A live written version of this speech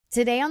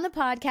Today on the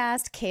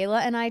podcast,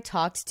 Kayla and I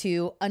talked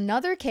to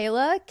another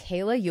Kayla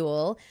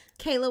Ewell.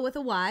 Kayla with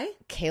a Y.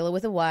 Kayla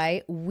with a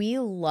Y. We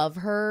love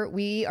her.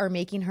 We are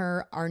making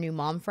her our new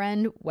mom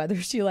friend, whether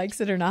she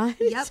likes it or not.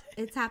 Yep,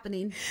 it's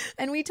happening.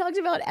 And we talked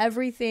about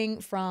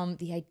everything from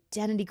the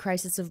identity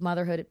crisis of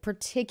motherhood,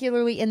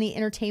 particularly in the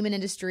entertainment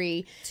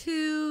industry,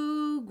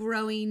 to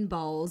growing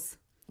balls.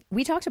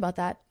 We talked about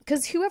that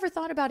because whoever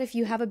thought about if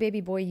you have a baby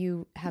boy,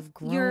 you have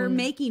grown. You're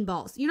making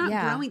balls. You're not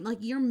growing. Like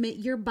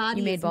your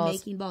body is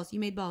making balls. You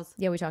made balls.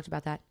 Yeah, we talked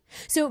about that.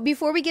 So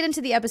before we get into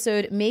the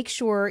episode, make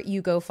sure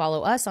you go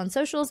follow us on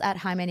socials at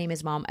Hi My Name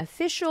Is Mom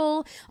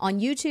Official,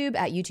 on YouTube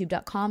at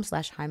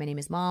youtube.com/Hi My Name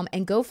Is Mom,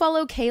 and go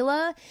follow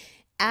Kayla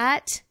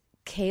at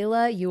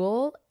Kayla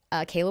Ewell.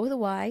 Kayla with a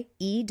Y,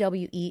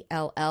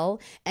 Ewell,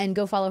 and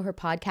go follow her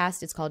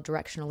podcast. It's called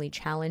Directionally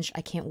Challenged.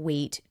 I can't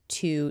wait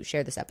to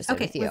share this episode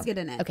with you. Let's get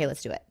in it. Okay,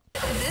 let's do it.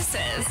 This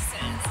is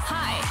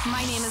Hi,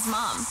 My Name is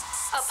Mom,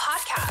 a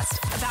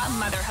podcast about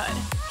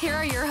motherhood. Here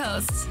are your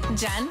hosts,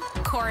 Jen,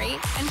 Corey,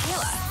 and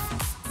Kayla.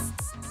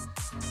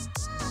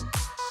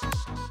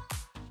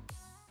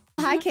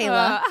 Hi,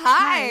 Kayla.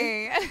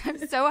 Hi.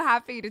 I'm so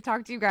happy to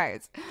talk to you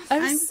guys.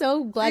 I'm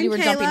so glad you were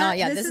Kayla, jumping on.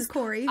 Yeah, this is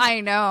Corey. I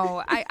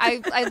know.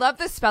 I love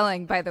the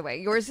spelling, by the way.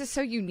 Yours is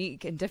so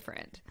unique and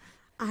different.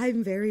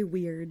 I'm very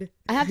weird.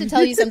 I have to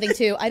tell you something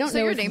too. I don't So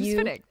know your if name's you.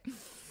 fitting.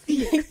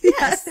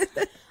 Yes.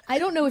 I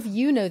don't know if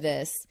you know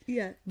this.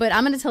 Yeah. But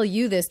I'm going to tell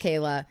you this,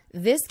 Kayla.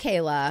 This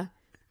Kayla,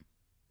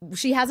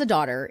 she has a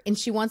daughter and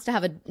she wants to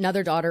have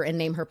another daughter and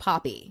name her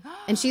Poppy.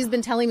 And she's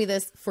been telling me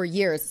this for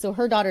years. So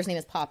her daughter's name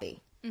is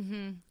Poppy.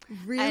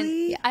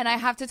 Really? And I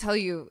have to tell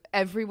you,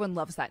 everyone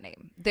loves that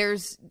name.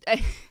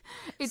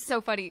 It's so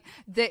funny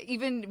that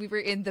even we were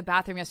in the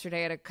bathroom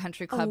yesterday at a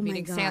country club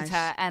meeting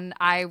Santa, and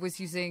I was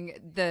using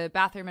the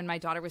bathroom and my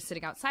daughter was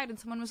sitting outside and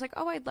someone was like,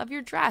 "Oh, I love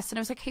your dress." And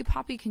I was like, "Hey,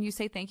 Poppy, can you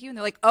say thank you?" And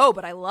they're like, "Oh,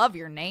 but I love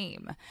your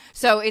name."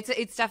 So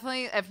it's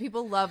definitely, if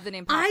people love the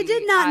name Poppy, I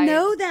did not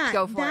know that.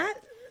 Go for it.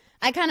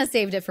 I kind of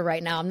saved it for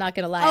right now. I'm not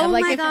going to lie. Oh I'm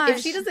like, my if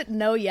gosh. she doesn't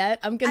know yet,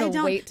 I'm going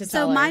to wait to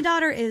tell her. So my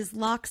daughter is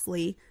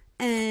Loxley,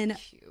 and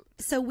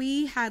so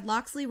we had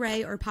Loxley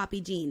Ray or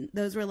Poppy Jean.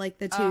 Those were like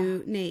the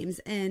two names.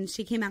 And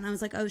she came out and I was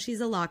like, oh,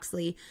 she's a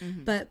Loxley.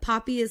 Mm-hmm. But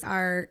Poppy is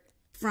our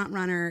front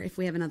runner if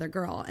we have another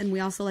girl. And we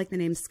also like the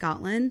name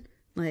Scotland,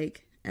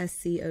 like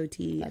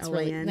Scotland. That's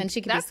really, then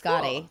she could be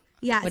Scotty. Cool.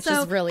 Yeah, which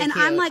is really and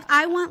cute. I'm like,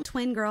 I want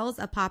twin girls,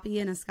 a Poppy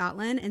and a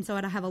Scotland, and so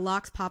I'd have a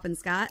Lox, Pop, and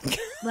Scott.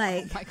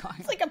 Like, Oh my God.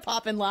 It's like a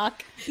pop and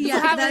lock. Yeah, I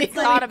haven't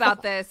thought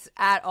about this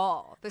at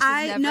all.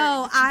 I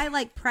know. I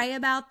like pray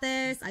about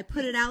this. I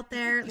put it out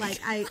there. Like,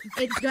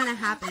 it's gonna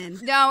happen.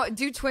 Now,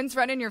 do twins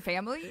run in your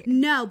family?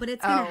 No, but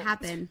it's gonna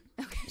happen.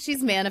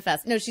 She's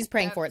manifest. No, she's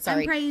praying for it.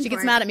 Sorry. Praying She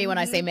gets for mad it. at me when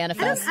I say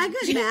manifest. I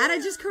get mad. I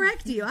just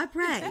correct you. I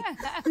pray.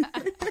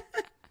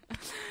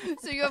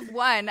 So you have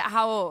one.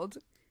 How old?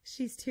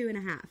 She's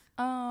 2.5.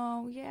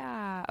 Oh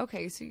yeah.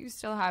 Okay. So you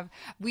still have,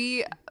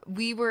 we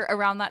were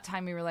around that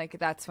time. We were like,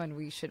 that's when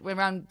we should,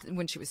 around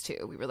when she was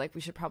 2, we were like,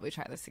 we should probably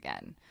try this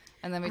again.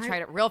 And then we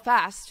tried it real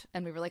fast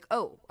and we were like,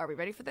 oh, are we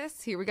ready for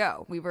this? Here we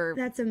go. We were,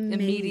 That's amazing.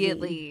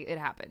 Immediately it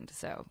happened.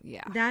 So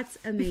yeah. That's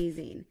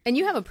amazing. And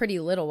you have a pretty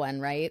little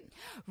one, right?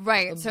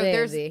 Right. So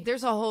baby.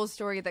 there's a whole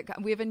story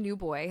that we have a new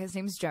boy. His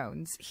name's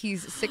Jones.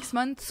 He's 6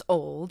 months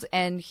old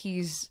and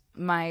he's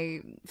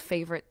my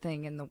favorite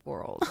thing in the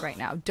world right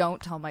now.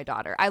 Don't tell my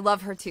daughter. I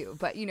love her too,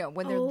 but you know,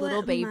 when they're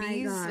little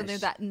babies, when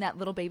they're in that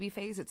little baby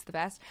phase, it's the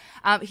best.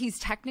 He's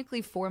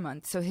technically 4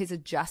 months, so his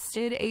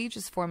adjusted age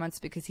is 4 months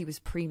because he was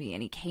preemie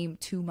and he came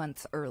 2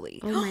 months early.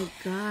 Oh my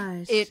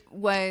gosh. It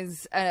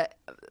was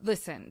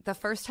listen, the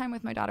first time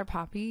with my daughter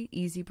Poppy,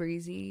 easy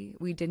breezy.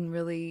 We didn't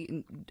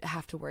really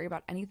have to worry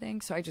about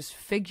anything, so I just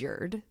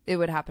figured it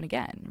would happen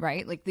again,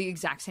 right? Like the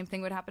exact same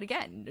thing would happen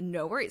again.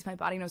 No worries, my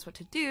body knows what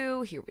to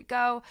do. Here we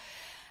go.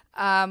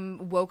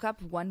 Woke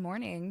up one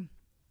morning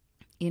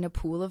in a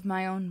pool of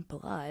my own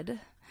blood.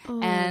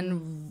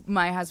 And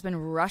my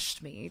husband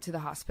rushed me to the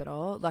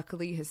hospital.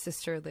 Luckily, his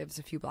sister lives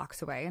a few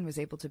blocks away and was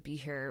able to be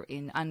here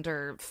in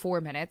under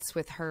 4 minutes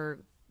with her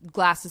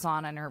glasses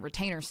on and her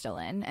retainer still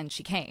in. And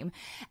she came.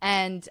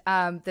 And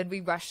then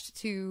we rushed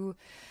to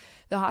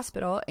the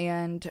hospital.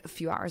 And a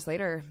few hours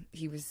later,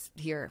 he was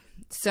here.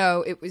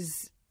 So it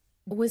was...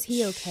 Was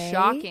he okay?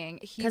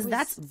 Shocking. Because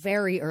that's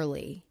very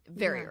early.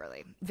 Very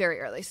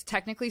early. So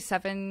technically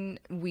 7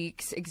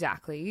 weeks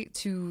exactly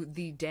to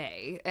the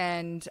day.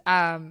 And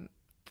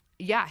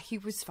yeah, he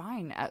was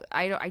fine.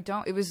 I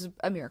don't, it was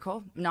a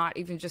miracle. Not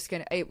even just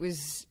gonna, it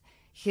was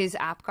his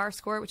APGAR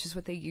score, which is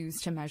what they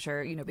use to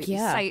measure, you know, baby's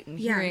sight and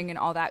hearing and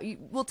all that.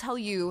 Will tell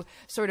you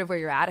sort of where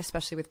you're at,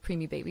 especially with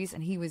preemie babies.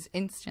 And he was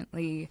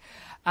instantly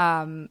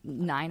 9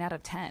 out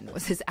of 10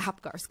 was his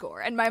APGAR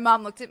score. And my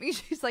mom looked at me.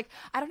 She's like,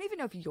 I don't even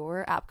know if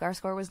your APGAR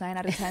score was 9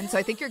 out of 10. So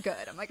I think you're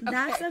good. I'm like, okay.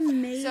 That's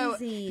amazing. So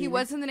he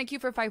was in the NICU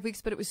for 5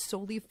 weeks, but it was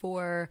solely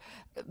for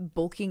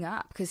bulking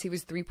up because he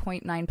was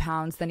 3.9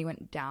 pounds. Then he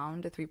went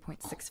down to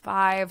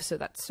 3.65. So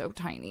that's so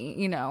tiny,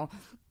 you know.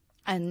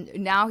 And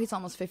now he's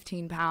almost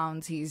 15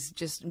 pounds. He's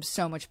just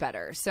so much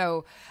better.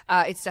 So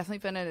it's definitely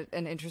been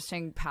an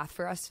interesting path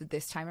for us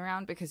this time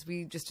around, because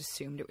we just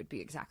assumed it would be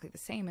exactly the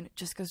same. And it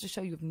just goes to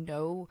show you have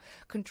no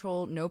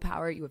control, no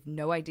power. You have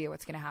no idea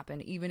what's going to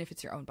happen, even if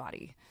it's your own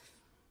body.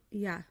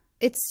 Yeah.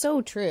 It's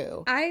so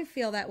true. I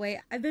feel that way.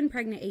 I've been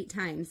pregnant 8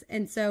 times.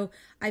 And so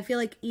I feel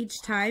like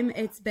each time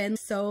it's been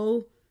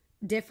so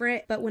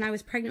different. But when I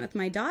was pregnant with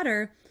my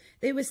daughter,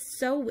 it was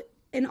so...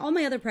 In all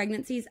my other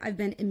pregnancies, I've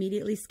been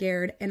immediately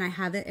scared, and I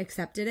haven't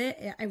accepted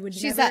it. I would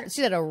She's never...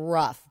 had a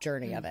rough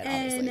journey of it,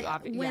 and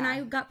obviously. when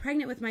I got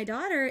pregnant with my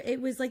daughter, it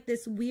was like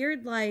this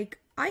weird, like,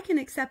 I can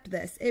accept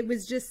this. It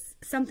was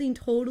just something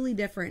totally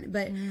different.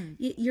 But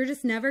you're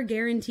just never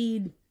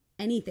guaranteed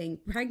anything.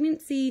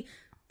 Pregnancy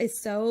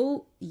is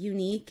so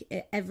unique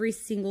at every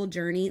single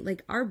journey.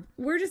 Like,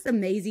 we're just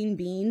amazing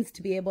beings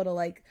to be able to,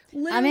 like,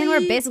 literally... I mean,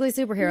 we're basically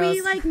superheroes.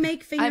 We, like,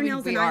 make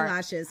fingernails and we are.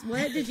 eyelashes.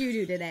 What did you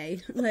do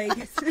today?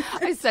 Like...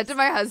 I said to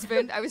my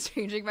husband, I was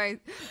changing my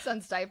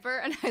son's diaper,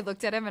 and I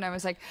looked at him and I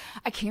was like,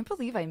 I can't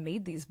believe I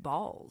made these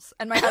balls.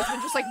 And my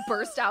husband just, like,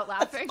 burst out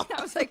laughing. And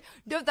I was like,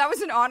 no, that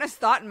was an honest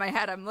thought in my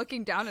head. I'm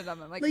looking down at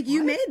him. I'm like, you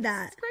what? made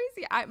that. It's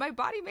crazy. My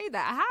body made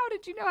that. How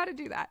did you know how to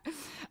do that?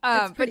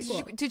 But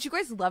cool. Did you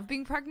guys love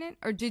being pregnant,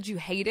 or did you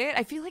hate it?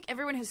 I feel like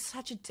everyone has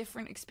such a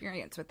different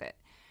experience with it.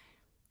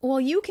 Well,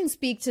 you can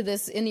speak to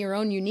this in your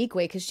own unique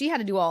way, because she had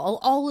to do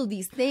all of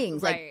these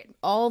things. Right. Like,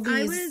 all these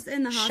I was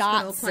in the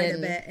hospital shots quite a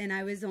bit, and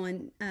I was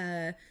on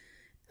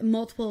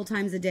multiple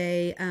times a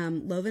day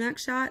Lovenox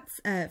shots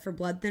for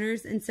blood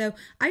thinners, and so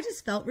I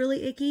just felt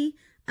really icky.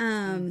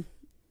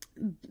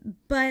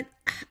 But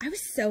I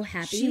was so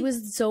happy. She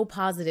was so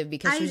positive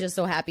because she was just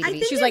so happy to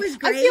be. She was it like, was I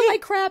great. feel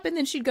like crap, and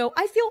then she'd go,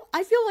 I feel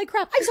like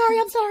crap. I'm sorry,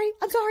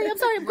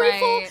 I'm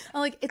grateful. Right. I'm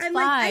like, it's I'm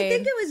fine. like, I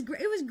think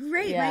it was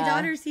great. Yeah. My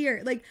daughter's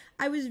here. Like,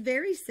 I was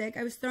very sick.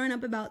 I was throwing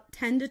up about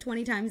 10 to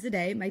 20 times a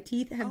day. My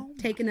teeth have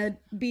taken a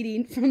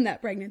beating from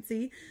that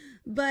pregnancy,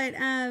 but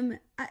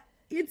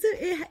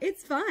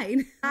it's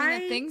fine. I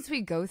mean, the things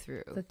we go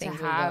through to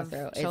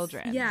have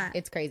children.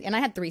 It's crazy. And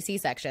I had 3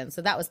 C-sections,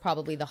 so that was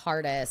probably the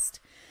hardest.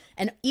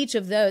 And each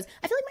of those,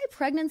 I feel like my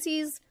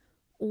pregnancies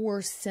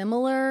were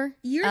similar.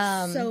 You're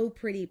so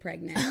pretty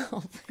pregnant.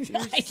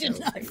 I did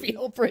not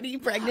feel pretty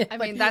pregnant. I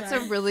mean, that's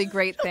a really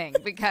great thing,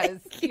 because,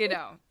 you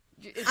know.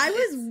 I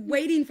was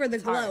waiting for the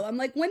glow. hard. I'm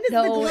like, when does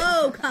the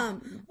glow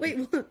come? Wait,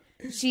 what?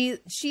 She's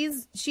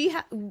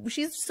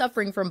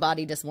suffering from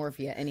body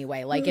dysmorphia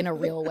anyway, like in a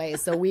real way.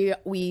 So we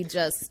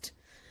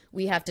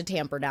have to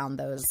tamper down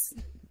those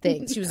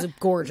things. She was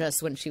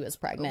gorgeous when she was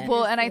pregnant.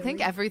 Well, and I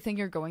think everything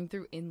you're going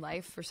through in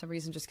life for some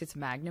reason just gets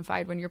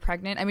magnified when you're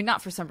pregnant. I mean,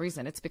 not for some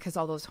reason. It's because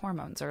all those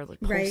hormones are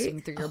like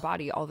pulsing through your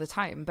body all the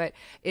time. But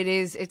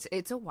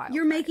it's a wild.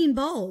 You're making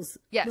balls.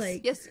 Yes,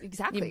 like, yes,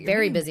 exactly. You're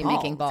very busy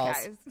making balls.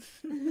 Guys.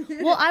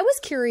 Well, I was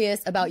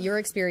curious about your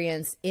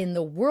experience in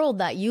the world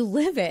that you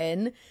live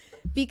in,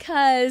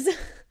 because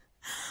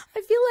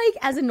I feel like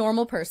as a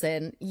normal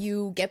person,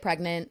 you get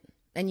pregnant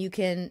and you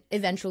can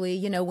eventually,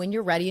 you know, when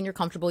you're ready and you're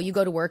comfortable, you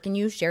go to work and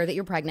you share that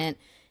you're pregnant,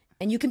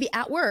 and you can be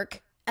at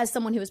work as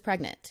someone who is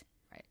pregnant.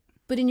 Right.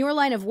 But in your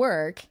line of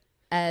work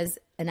as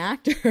an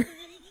actor,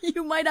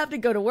 you might have to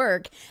go to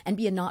work and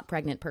be a not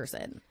pregnant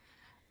person.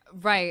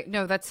 Right.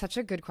 No, that's such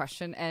a good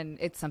question. And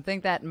it's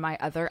something that my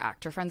other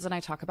actor friends and I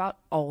talk about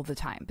all the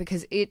time,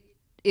 because it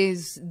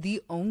is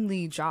the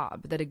only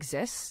job that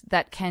exists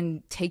that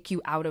can take you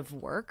out of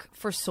work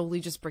for solely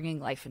just bringing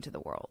life into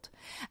the world.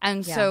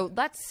 And so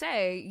let's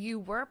say you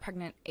were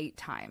pregnant 8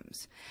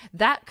 times.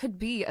 That could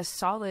be a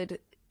solid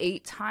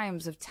 8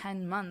 times of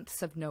 10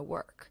 months of no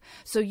work.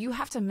 So you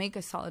have to make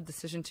a solid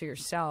decision to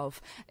yourself.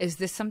 Is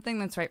this something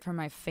that's right for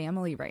my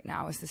family right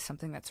now? Is this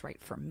something that's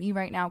right for me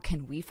right now?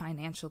 Can we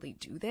financially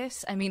do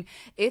this? I mean,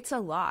 it's a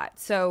lot.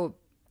 So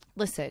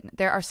listen,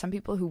 there are some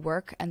people who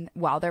work and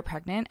while they're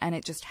pregnant, and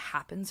it just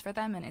happens for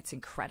them, and it's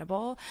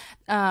incredible.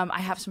 I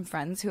have some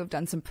friends who have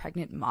done some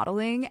pregnant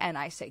modeling, and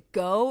I say,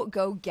 go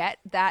get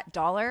that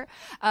dollar.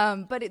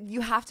 But you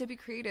have to be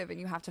creative,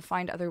 and you have to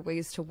find other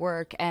ways to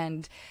work,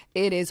 and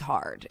it is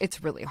hard.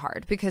 It's really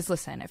hard, because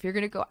listen, if you're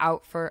going to go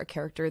out for a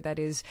character that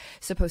is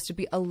supposed to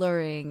be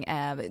alluring,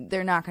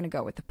 they're not going to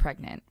go with the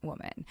pregnant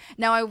woman.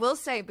 Now, I will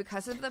say,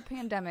 because of the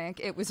pandemic,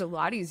 it was a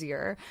lot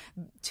easier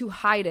to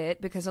hide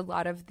it, because a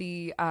lot of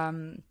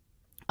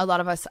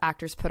us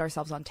actors put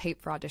ourselves on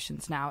tape for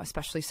auditions now,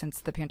 especially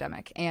since the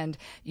pandemic, and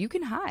you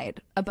can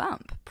hide a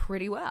bump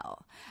pretty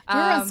well.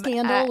 Remember on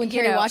Scandal when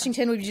Kerry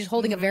Washington would be just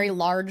holding a very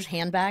large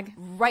handbag?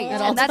 Right.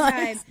 And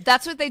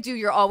that's what they do.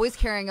 You're always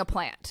carrying a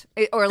plant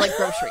or like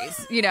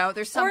groceries. You know,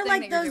 there's something. Or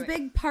like those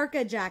big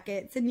parka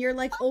jackets, and you're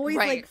like always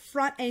like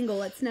front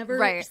angle. It's never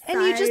right. side.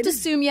 And you just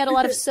assume you had a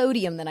lot of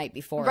sodium the night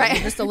before. Right.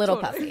 You're just a little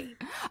puffy.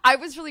 I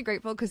was really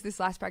grateful because this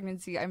last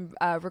pregnancy, I'm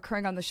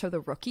recurring on the show The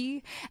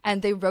Rookie,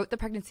 and they wrote the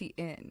pregnancy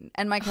in.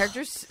 And my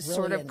character's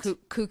sort of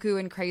cuckoo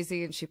and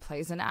crazy, and she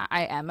plays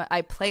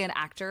I play an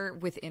actor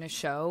within a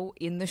show. show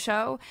in the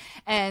show,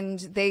 and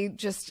they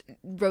just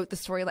wrote the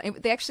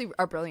storyline. They actually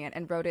are brilliant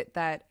and wrote it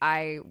that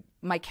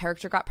my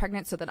character got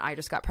pregnant, so then I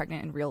just got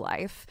pregnant in real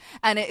life.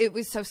 And it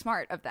was so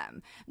smart of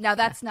them. Now,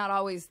 that's not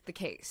always the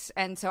case.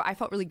 And so I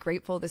felt really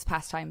grateful this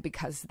past time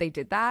because they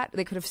did that.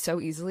 They could have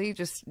so easily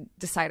just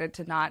decided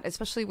to not,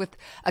 especially with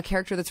a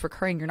character that's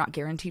recurring, you're not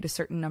guaranteed a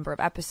certain number of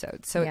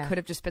episodes. So it could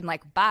have just been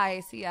like,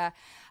 bye, see ya.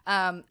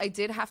 I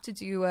did have to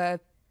do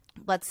a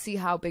let's see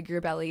how big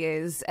your belly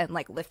is and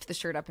like lift the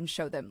shirt up and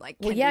show them like,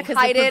 can we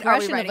hide it? Are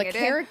we progression of a writing it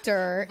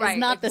character in? is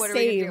not like, the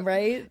same,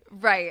 right?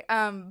 Right.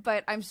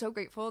 But I'm so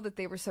grateful that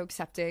they were so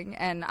accepting,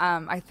 and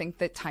I think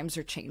that times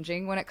are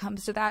changing when it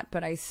comes to that,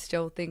 but I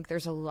still think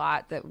there's a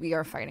lot that we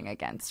are fighting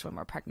against when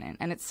we're pregnant,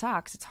 and it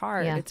sucks. It's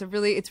hard. Yeah.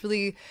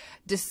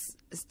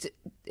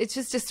 It's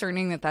just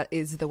discerning that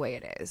is the way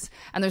it is,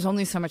 and there's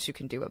only so much you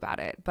can do about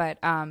it. But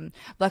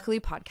luckily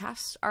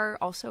podcasts are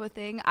also a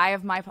thing. I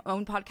have my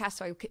own podcast,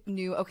 so I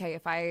knew, okay,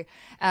 if I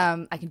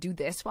can do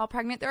this while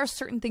pregnant. There are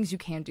certain things you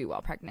can do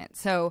while pregnant,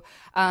 so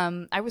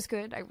I was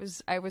good.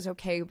 I was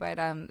okay, but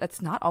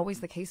that's not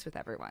always the case with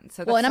everyone.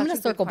 So that's and I'm going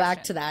going to circle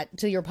back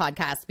to your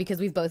podcast because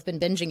we've both been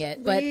binging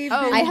it, but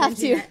I have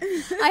to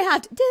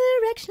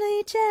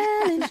Directionally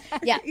Challenged.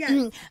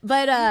 Yeah.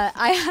 But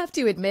I have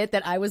to admit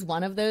that I was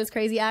one of those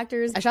crazy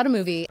actors. I shot a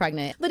movie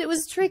pregnant, but it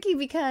was tricky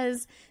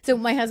because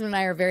my husband and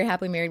I are very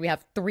happily married. We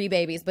have 3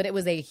 babies, but it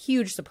was a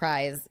huge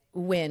surprise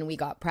when we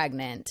got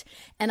pregnant,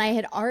 and I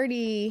had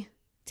already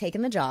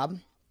taken the job.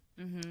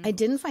 Mm-hmm. I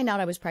didn't find out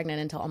I was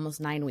pregnant until almost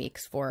 9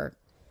 weeks for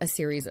a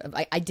series of,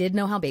 I did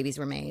know how babies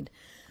were made,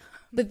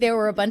 but there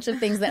were a bunch of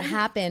things that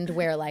happened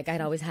where like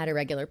I'd always had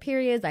irregular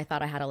periods. I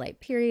thought I had a light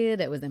period.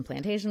 It was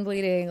implantation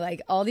bleeding.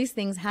 Like all these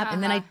things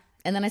happened.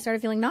 And then I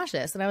started feeling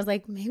nauseous, and I was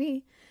like,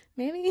 maybe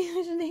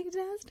I should take a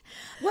test.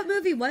 What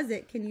movie was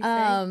it? Can you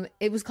say?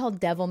 It was called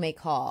Devil May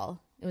Call.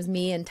 It was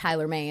me and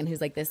Tyler Mane, who's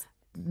like this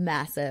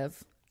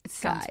massive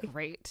Sounds guy.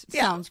 great.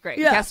 Yeah. Sounds great.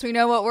 Yeah. Guess we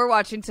know what we're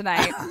watching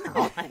tonight.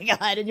 Oh my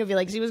God. And you'll be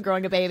like, she was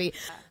growing a baby.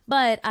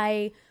 But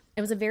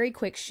it was a very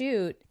quick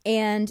shoot,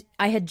 and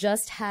I had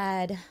just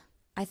had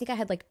my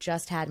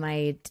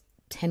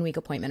 10-week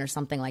appointment or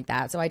something like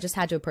that. So I just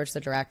had to approach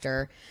the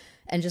director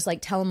and just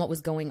like tell him what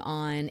was going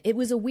on. It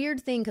was a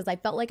weird thing because I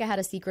felt like I had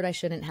a secret I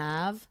shouldn't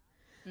have.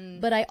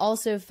 But I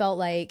also felt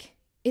like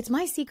it's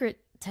my secret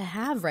to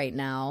have right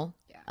now.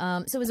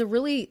 Yeah. So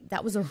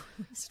that was a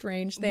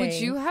strange thing. Would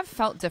you have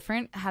felt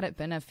different had it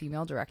been a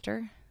female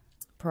director?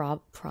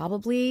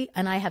 Probably.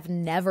 And I have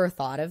never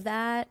thought of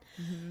that.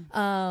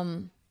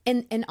 Mm-hmm.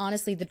 And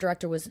honestly, the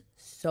director was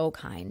so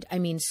kind. I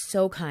mean,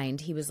 so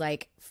kind. He was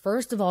like,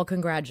 first of all,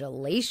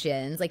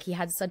 congratulations. Like he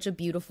had such a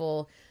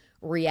beautiful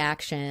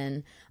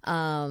reaction.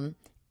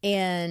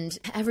 And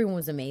everyone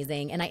was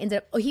amazing. And I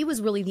ended up, he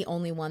was really the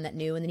only one that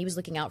knew. And then he was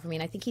looking out for me.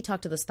 And I think he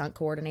talked to the stunt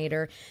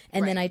coordinator.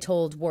 And then I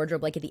told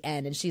wardrobe like at the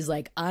end. And she's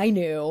like, I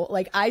knew.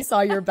 Like, I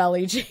saw your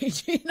belly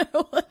changing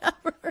or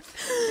whatever.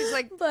 She's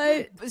like,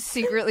 but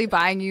secretly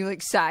buying you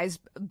like size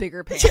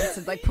bigger pants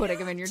and like putting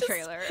them in your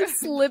trailer.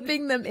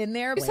 Slipping them in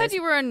there. You said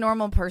you were a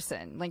normal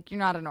person. Like, you're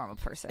not a normal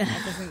person.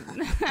 That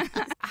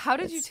doesn't... How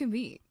did you two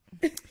meet?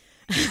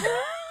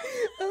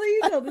 I'll let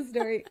you tell the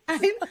story.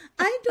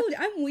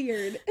 I'm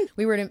weird.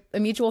 We were at a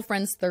mutual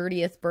friend's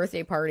 30th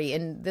birthday party,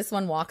 and this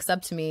one walks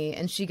up to me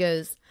and she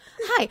goes,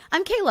 "Hi,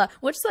 I'm Kayla.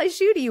 Which size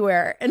shoe do you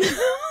wear?" And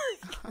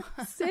I'm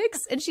like, 6.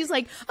 And she's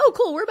like, "Oh,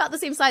 cool. We're about the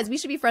same size. We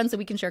should be friends so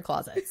we can share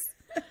closets."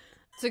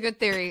 It's a good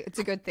theory. It's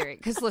a good theory.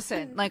 Because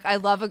listen, like I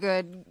love a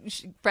good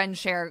friend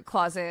share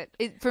closet.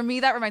 For me,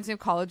 that reminds me of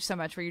college so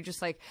much, where you're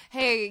just like,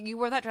 hey, you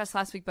wore that dress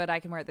last week, but I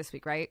can wear it this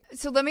week, right?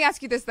 So let me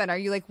ask you this then. Are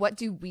you like, what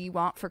do we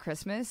want for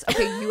Christmas?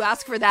 Okay, you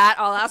ask for that.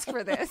 I'll ask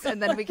for this.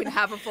 And then we can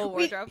have a full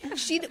wardrobe.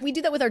 We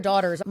do that with our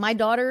daughters. My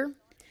daughter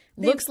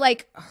looks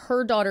like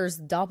her daughter's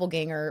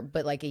doppelganger,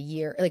 but like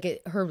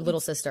her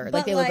little sister.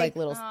 Like they look like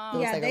little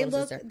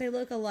sister. They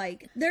look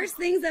alike. There's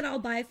things that I'll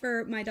buy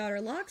for my daughter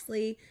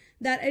Loxley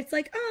that it's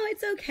like, oh,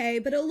 it's okay,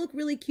 but it'll look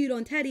really cute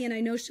on Teddy, and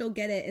I know she'll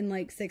get it in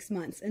like 6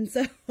 months, and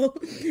so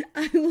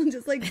I will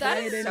just like buy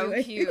it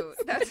anyway.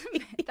 That is so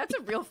cute. That's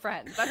a real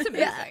friend. That's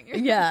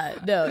amazing. Yeah,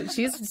 no,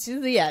 she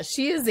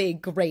is a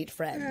great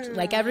friend.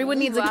 Like everyone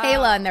needs a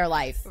Kayla in their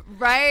life.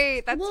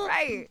 Right, that's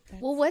right.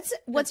 Well,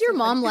 what's your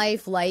mom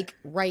life like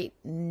right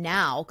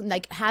now?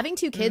 Like having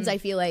 2 kids, I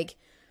feel like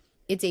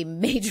it's a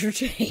major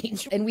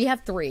change, and we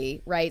have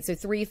 3, right? So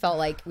 3 felt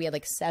like we had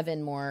like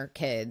 7 more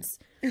kids.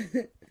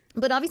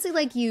 But obviously,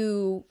 like,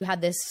 you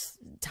had this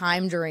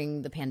time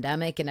during the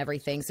pandemic and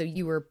everything, so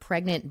you were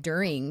pregnant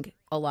during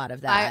a lot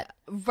of that.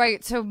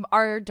 Right. So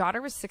our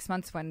daughter was 6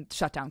 months when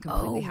shutdown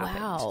completely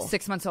happened. Wow.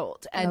 6 months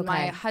old. And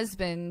my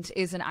husband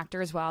is an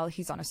actor as well.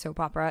 He's on a soap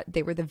opera.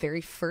 They were the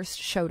very first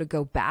show to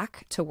go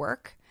back to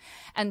work.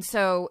 And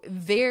so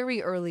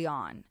very early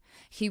on,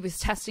 he was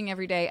testing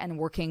every day and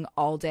working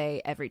all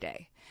day, every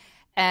day.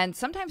 And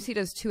sometimes he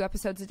does 2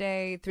 episodes a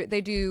day.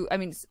 They do, I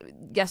mean,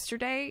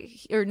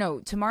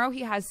 tomorrow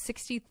he has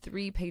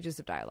 63 pages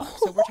of dialogue.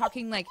 So we're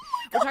talking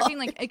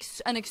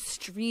an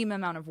extreme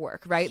amount of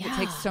work, right? Yeah. That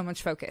takes so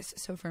much focus.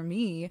 So for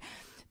me,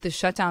 the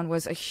shutdown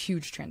was a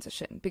huge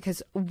transition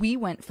because we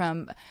went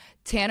from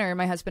Tanner,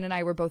 my husband, and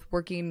I were both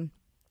working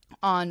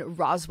on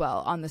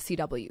Roswell on the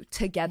CW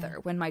together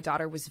when my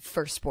daughter was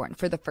first born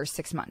for the first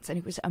 6 months, and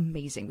it was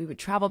amazing. We would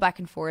travel back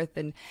and forth,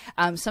 and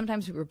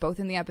sometimes we were both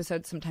in the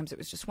episode, sometimes it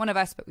was just one of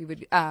us, but we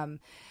would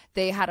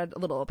they had a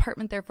little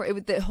apartment there for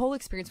it. The whole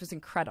experience was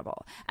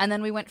incredible. And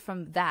then we went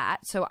from that,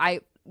 so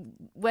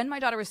when my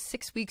daughter was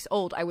 6 weeks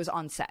old, I was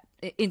on set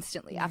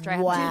instantly after I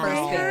had the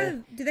first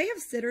baby. Do they have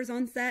sitters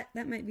on set?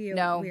 That might be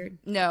weird.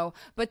 No,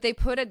 but they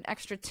put an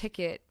extra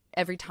ticket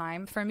every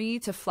time for me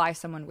to fly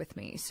someone with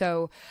me.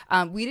 So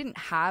we didn't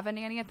have a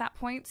nanny at that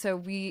point.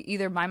 So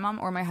either my mom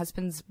or my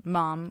husband's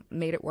mom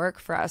made it work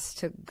for us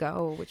to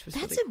go, which was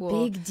really cool.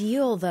 That's a big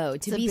deal, though,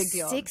 to be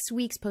 6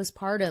 weeks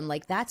postpartum.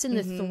 Like, that's in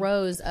the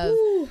throes of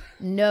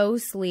no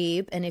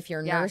sleep. And if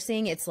you're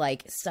nursing, it's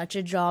like such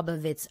a job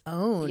of its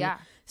own. Yeah.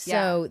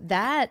 So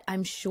that,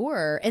 I'm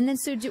sure. And then,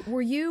 so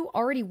were you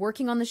already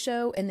working on the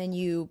show and then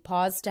you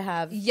paused to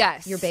have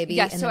your baby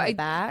and then went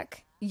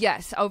back?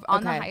 Yes,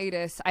 on the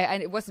hiatus.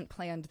 It wasn't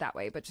planned that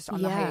way, but just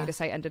on the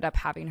hiatus, I ended up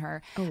having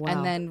her,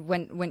 and then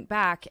went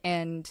back.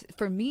 And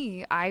for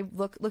me,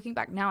 looking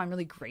back now, I'm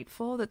really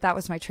grateful that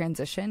was my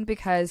transition,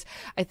 because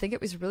I think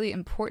it was really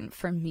important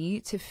for me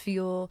to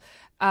feel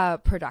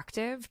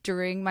productive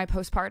during my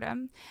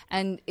postpartum,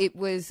 and it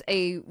was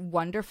a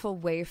wonderful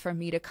way for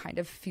me to kind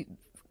of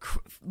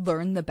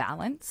learn the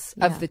balance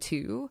of the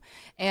two.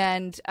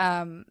 And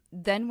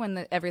then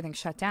when everything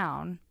shut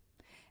down,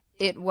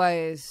 it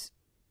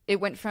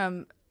went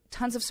from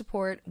tons of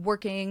support,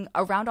 working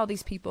around all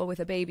these people with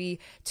a baby,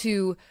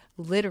 to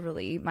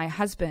literally my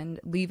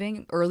husband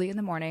leaving early in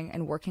the morning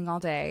and working all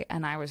day.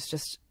 And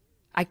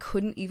I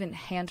couldn't even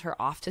hand her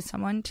off to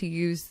someone to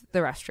use the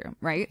restroom,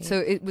 right? So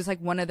it was like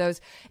one of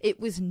those, it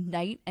was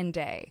night and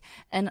day.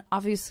 And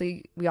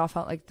obviously we all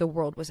felt like the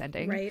world was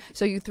ending. Right.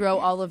 So you throw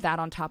all of that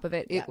on top of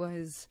it. It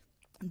was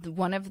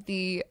one of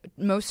the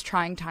most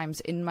trying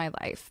times in my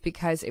life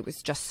because it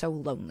was just so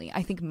lonely.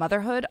 I think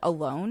motherhood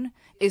alone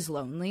is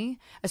lonely,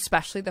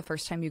 especially the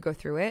first time you go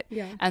through it.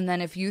 Yeah. And then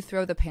if you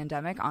throw the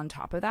pandemic on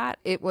top of that,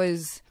 it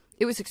was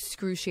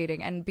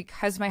excruciating. And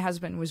because my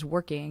husband was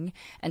working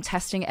and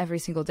testing every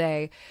single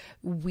day,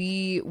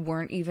 we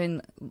weren't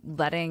even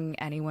letting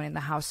anyone in the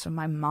house. So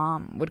my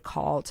mom would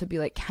call to be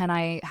like, can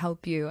I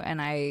help you?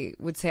 And I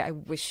would say, I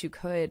wish you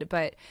could,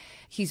 but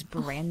he's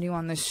brand new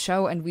on this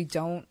show and we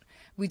don't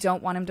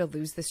want him to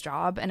lose this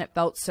job. And it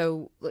felt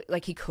so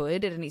like he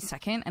could at any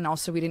second. And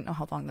also we didn't know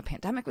how long the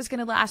pandemic was going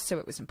to last. So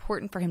it was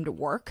important for him to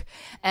work.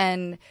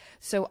 And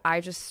so I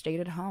just stayed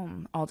at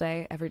home all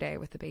day, every day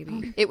with the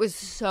baby. It was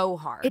so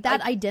hard. That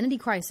identity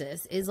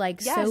crisis is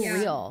like so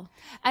real.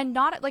 And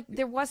not like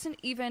there wasn't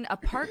even a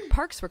park.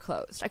 Parks were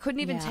closed. I couldn't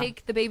even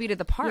take the baby to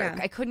the park.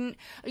 I couldn't,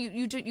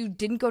 you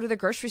didn't go to the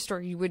grocery store.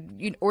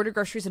 You'd order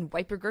groceries and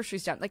wipe your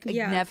groceries down. Like I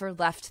never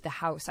left the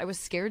house. I was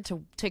scared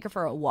to take her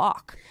for a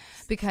walk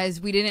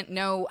because we didn't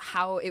know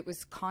how it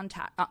was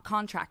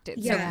contracted.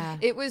 Yeah. So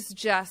it was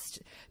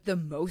just the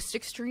most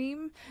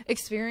extreme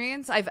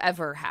experience I've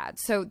ever had.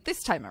 So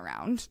this time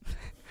around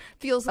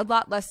feels a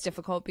lot less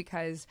difficult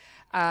because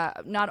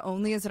not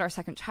only is it our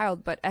second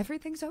child, but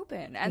everything's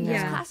open and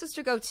there's classes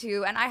to go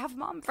to, and I have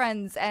mom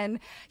friends, and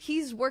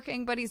he's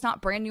working, but he's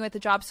not brand new at the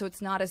job, so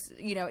it's not as,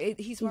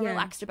 he's more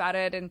relaxed about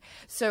it. And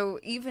so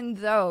even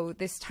though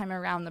this time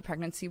around the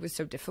pregnancy was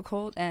so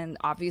difficult, and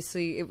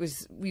obviously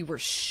we were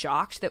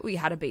shocked that we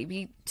had a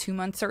baby 2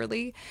 months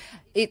early,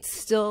 it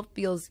still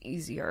feels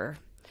easier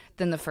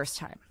than the first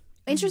time.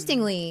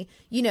 Interestingly,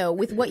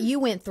 with what you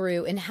went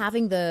through and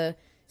having the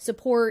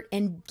support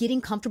and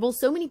getting comfortable,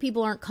 so many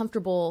people aren't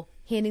comfortable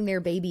handing their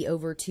baby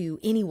over to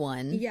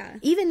anyone,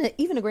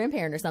 even a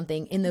grandparent or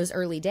something in those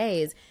early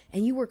days,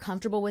 and you were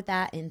comfortable with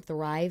that and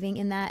thriving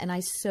in that. And I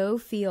so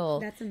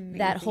feel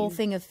that whole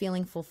thing of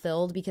feeling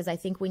fulfilled, because I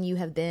think when you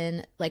have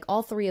been, like,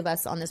 all three of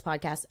us on this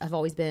podcast have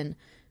always been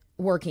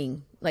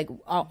working, like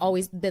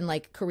always been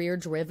like career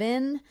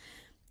driven,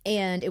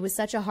 and it was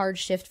such a hard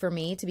shift for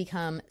me to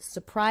become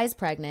surprise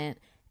pregnant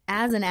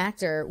as an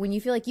actor, when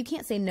you feel like you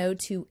can't say no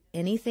to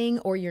anything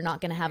or you're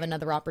not going to have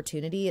another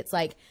opportunity. It's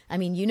like,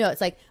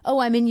 it's like, oh,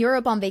 I'm in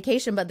Europe on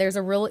vacation, but there's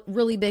a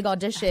really big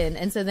audition.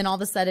 And so then all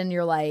of a sudden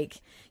you're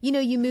like,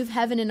 you move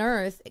heaven and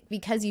earth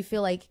because you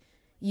feel like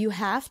you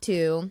have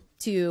to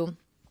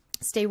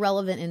stay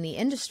relevant in the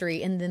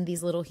industry. And then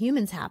these little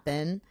humans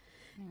happen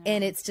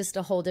and it's just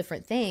a whole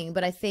different thing.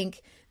 But I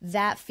think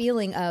that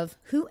feeling of,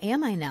 who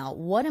am I now?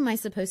 What am I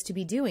supposed to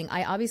be doing?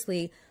 I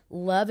obviously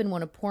love and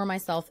want to pour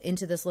myself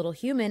into this little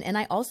human, and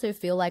I also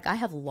feel like I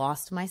have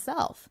lost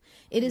myself.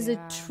 It is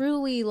a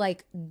truly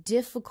like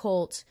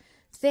difficult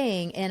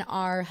thing, and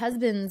our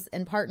husbands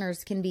and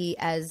partners can be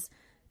as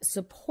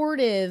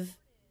supportive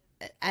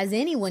as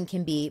anyone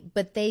can be,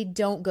 but they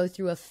don't go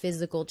through a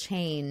physical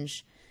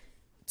change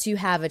to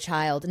have a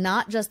child.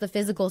 Not just the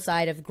physical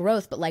side of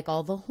growth, but like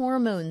all the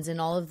hormones and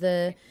all of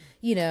the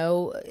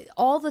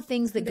all the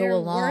things that go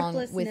along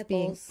with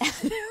nipples.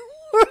 Being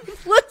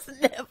Brooke's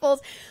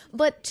nipples.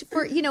 But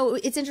for,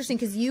 it's interesting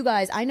because you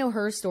guys, I know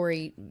her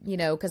story,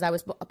 because I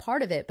was a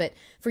part of it, but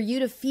for you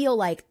to feel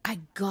like, I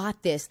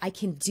got this, I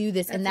can do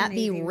this, and that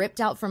be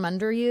ripped out from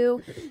under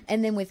you.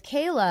 And then with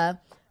Kayla,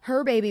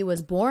 her baby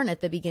was born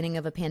at the beginning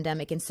of a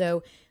pandemic. And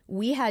so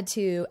we had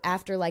to,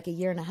 after like a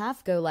year and a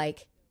half, go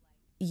like,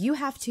 you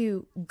have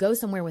to go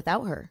somewhere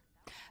without her.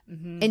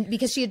 And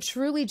because she had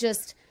truly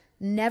just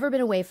never been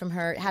away from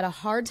her, had a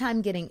hard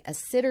time getting a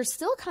sitter,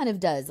 still kind of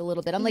does a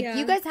little bit. I'm like,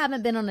 you guys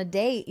haven't been on a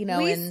date,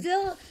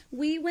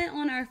 We went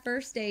on our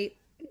first date.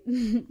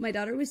 My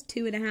daughter was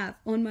 2.5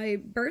 on my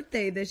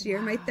birthday this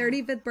year, my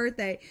 35th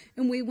birthday.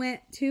 And we went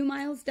 2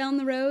 miles down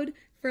the road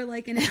for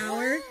like an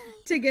hour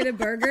to get a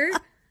burger.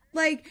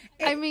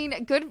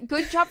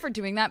 Good job for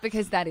doing that,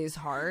 because that is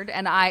hard,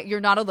 and you're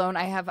not alone.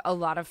 I have a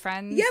lot of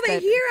friends. Yeah, but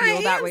here I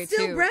am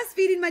still too.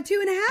 breastfeeding my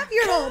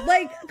 2.5-year-old.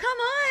 Like,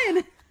 come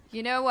on.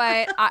 You know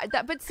what?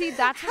 But see,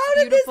 that's what's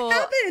how did beautiful.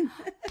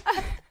 this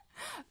happen?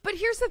 But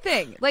here's the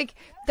thing, like,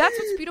 that's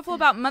what's beautiful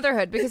about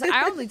motherhood, because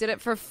I only did it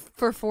for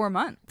 4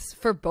 months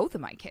for both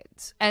of my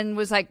kids, and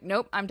was like,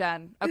 nope, I'm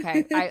done.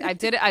 Okay, I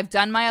did it. I've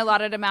done my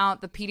allotted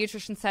amount. The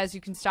pediatrician says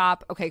you can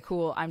stop. Okay,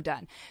 cool, I'm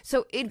done.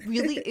 So it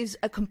really is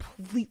a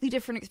completely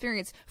different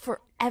experience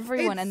for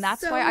everyone, and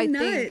that's why I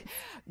think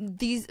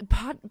these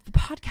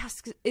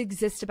podcasts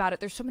exist about it.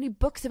 There's so many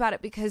books about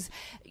it, because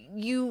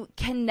you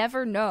can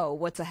never know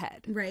what's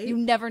ahead. Right. You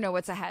never know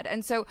what's ahead.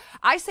 And so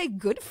I say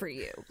good for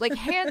you. Like,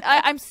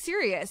 I'm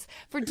serious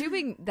for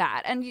doing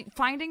that and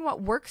finding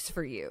what works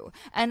for you.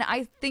 And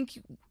I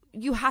think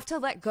you have to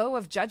let go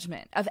of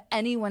judgment of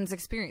anyone's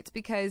experience,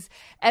 because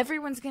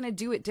everyone's going to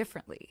do it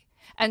differently.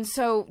 And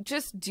so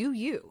just do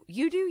you.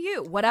 You do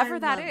you, whatever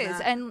that is.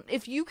 And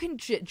if you can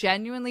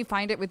genuinely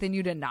find it within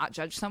you to not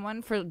judge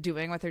someone for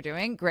doing what they're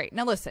doing, great.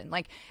 Now listen,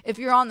 like, if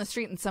you're on the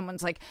street and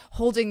someone's like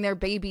holding their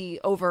baby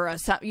over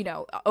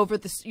over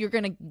this, you're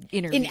going to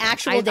intervene. In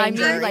actual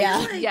danger.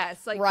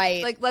 Yes. Like,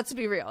 right. Like, let's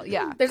be real.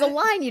 Yeah. There's a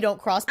line you don't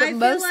cross, but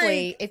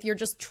mostly if you're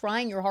just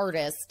trying your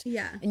hardest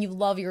and you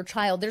love your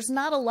child, there's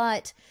not a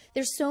lot.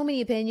 There's so many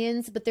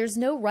opinions, but there's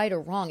no right or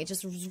wrong. It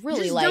just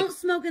really don't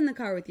smoke in the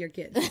car with your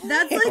kids.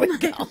 That's like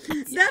that's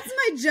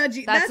my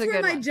judgy. That's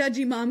where my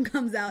judgy mom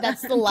comes out.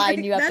 That's the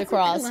line you have to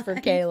cross for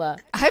Kayla.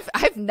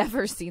 I've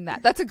never seen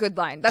that. That's a good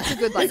line. That's a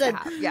good line to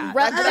have. Yeah,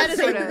 that is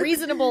a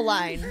reasonable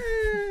line.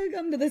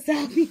 Come to the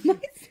South, you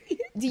might see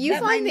it. Do you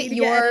find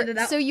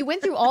that so you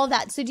went through all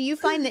that? So do you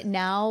find that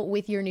now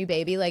with your new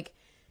baby, like,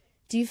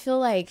 do you feel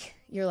like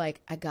you're like,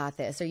 I got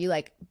this? Are you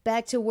like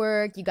back to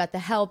work? You got the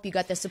help, you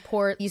got the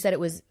support. You said it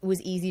was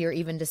easier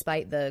even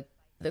despite the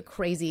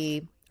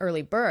crazy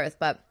early birth,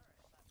 but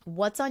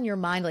what's on your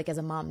mind, like, as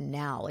a mom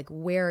now? Like,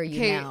 where are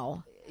you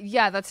now?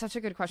 Yeah, that's such a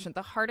good question.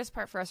 The hardest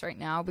part for us right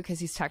now, because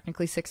he's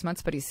technically 6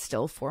 months, but he's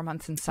still 4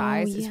 months in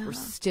size, is we're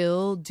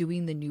still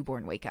doing the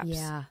newborn wake-ups.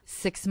 Yeah.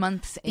 6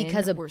 months in,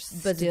 because of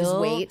his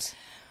weight.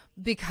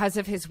 Because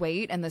of his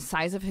weight and the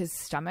size of his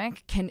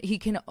stomach, he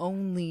can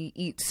only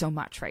eat so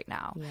much right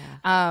now.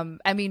 Yeah.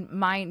 I mean,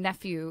 my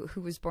nephew,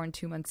 who was born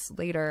 2 months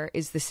later,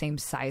 is the same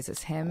size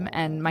as him,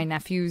 and my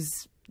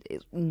nephew's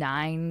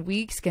 9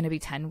 weeks, going to be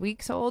 10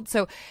 weeks old.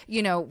 So,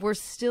 we're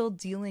still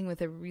dealing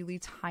with a really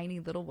tiny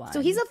little one.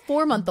 So he's a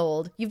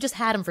 4-month-old. You've just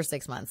had him for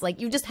 6 months.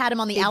 Like, you just had him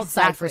on the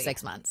outside for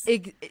 6 months.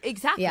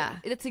 Exactly. Yeah.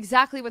 It's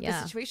exactly what the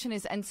situation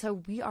is. And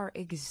so we are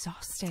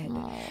exhausted.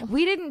 Aww.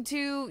 We didn't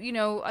do,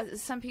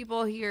 some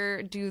people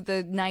here do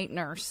the night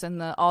nurse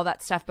and all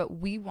that stuff, but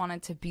we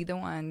wanted to be the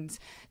ones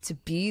to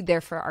be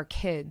there for our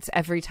kids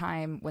every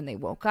time when they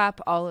woke up,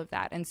 all of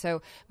that. And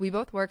so we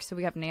both work. So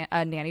we have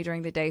a nanny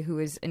during the day who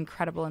is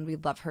incredible, and we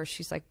love her.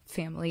 She's like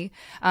family,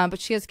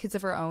 but she has kids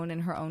of her own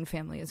and her own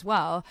family as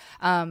well.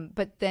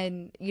 But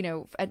then,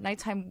 at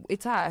nighttime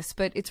it's us,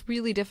 but it's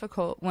really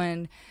difficult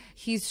when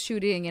he's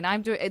shooting and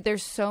I'm doing,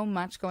 there's so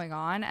much going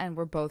on and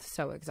we're both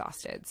so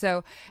exhausted.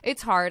 So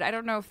it's hard. I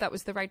don't know if that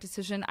was the right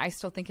decision. I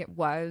still think it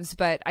was,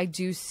 but I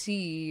do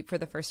see for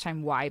the first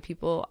time why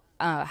people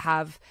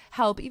have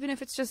help, even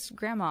if it's just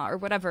grandma or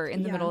whatever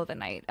in the middle of the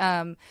night,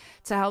 to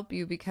help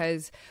you,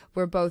 because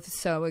we're both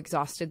so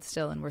exhausted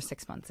still and we're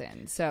 6 months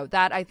in. So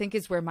that, I think,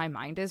 is where my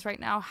mind is right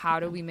now. How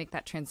do we make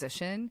that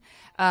transition?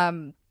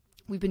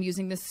 We've been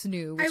using the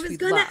snoo, which I was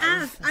going to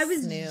ask. I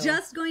was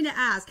just going to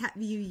ask, have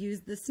you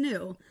used the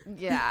snoo?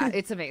 Yeah,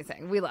 it's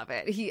amazing. We love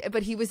it.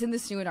 But he was in the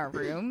snoo in our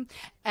room,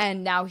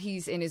 and now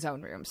he's in his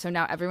own room. So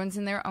now everyone's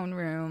in their own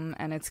room,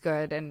 and it's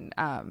good. And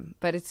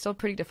but it's still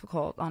pretty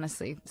difficult,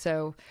 honestly.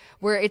 So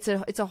it's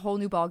a whole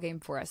new ball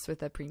game for us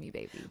with a preemie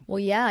baby. Well,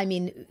 yeah. I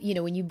mean,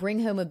 when you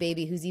bring home a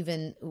baby who's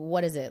even,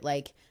 what is it,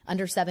 like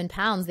under 7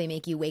 pounds, they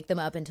make you wake them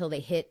up until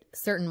they hit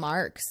certain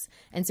marks.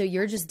 And so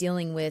you're just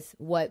dealing with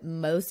what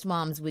most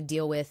moms would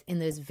deal with in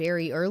those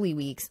very early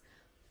weeks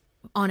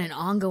on an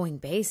ongoing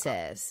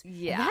basis.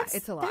 Yeah,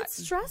 it's a lot.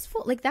 That's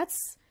stressful. Like,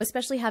 that's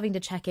especially having to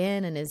check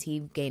in, and is he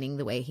gaining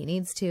the way he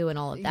needs to, and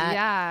all of that.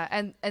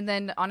 Yeah, and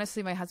then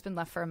honestly, my husband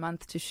left for a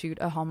month to shoot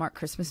a Hallmark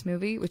Christmas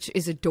movie, which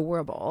is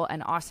adorable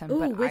and awesome. Ooh,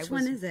 but which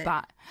one is it?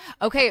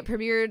 Okay, it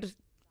premiered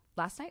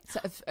last night. So,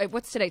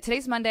 what's today?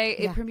 Today's Monday.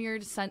 It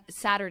premiered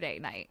Saturday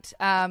night.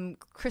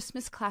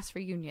 Christmas class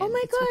reunion. Oh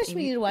my gosh,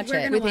 we need to watch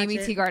it with Amy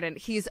Teagarden.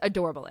 He's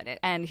adorable in it,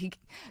 and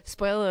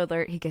spoiler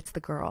alert, he gets the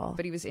girl.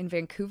 But he was in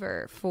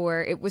Vancouver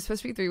it was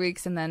supposed to be 3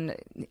 weeks, and then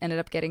ended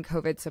up getting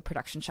COVID, so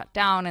production shut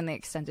down, and they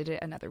extended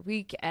it another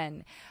week.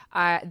 And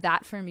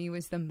that for me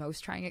was the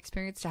most trying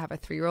experience, to have a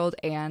 3-year-old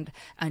and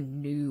a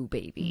new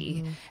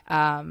baby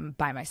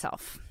by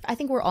myself. I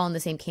think we're all in the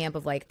same camp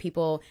of like,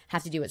 people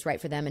have to do what's right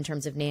for them in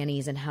terms of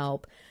nannies and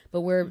help,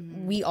 but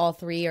we all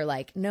three are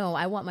like, no,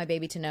 I want my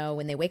baby to know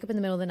when they wake up in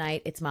the middle of the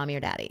night, it's mommy or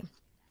daddy.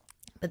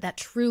 But that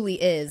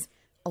truly is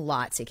a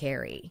lot to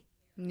carry.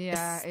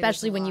 Yeah,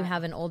 especially when you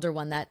have an older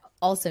one that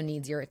also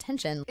needs your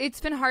attention.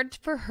 It's been hard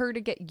for her to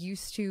get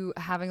used to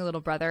having a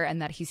little brother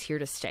and that he's here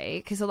to stay,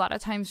 because a lot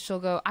of times she'll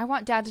go, I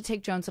want dad to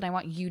take Jones and I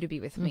want you to be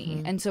with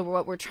me. And so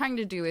what we're trying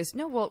to do is,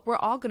 no, well, we're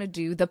all going to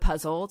do the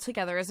puzzle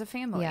together as a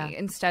family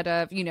instead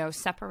of,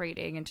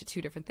 separating into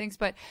two different things.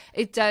 But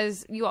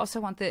you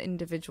also want the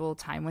individual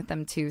time with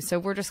them too. So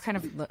we're just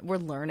we're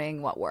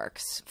learning what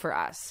works for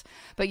us.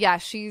 But yeah,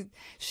 she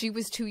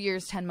was 2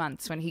 years, 10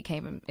 months when he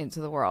came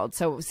into the world.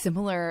 So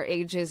similar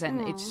ages,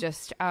 and it's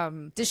just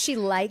does she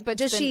like, but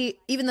does she,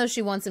 even though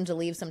she wants him to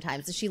leave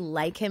sometimes, does she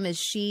like him?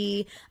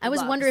 I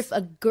always wonder if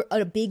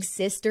a big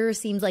sister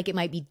seems like it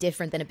might be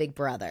different than a big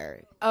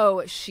brother.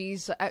 Oh, she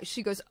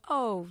goes,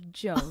 oh,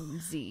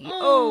 Jonesy,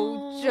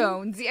 oh,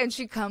 Jonesy. And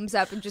she comes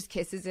up and just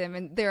kisses him.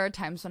 And there are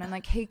times when I'm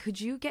like, hey, could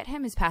you get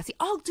him his passy?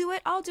 I'll do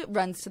it.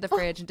 Runs to the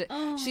fridge.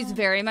 She's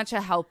very much a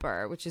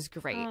helper, which is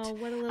great. Oh,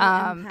 what a little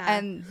empath.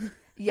 And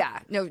yeah,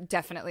 no,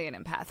 definitely an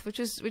empath, which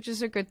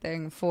is a good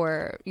thing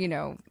for,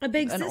 a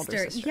big an sister.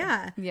 older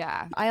sister.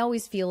 Yeah. I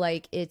always feel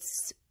like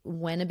it's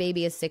when a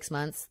baby is 6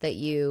 months that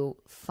you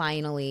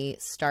finally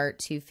start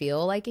to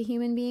feel like a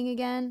human being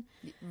again.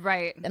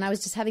 Right. And I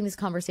was just having this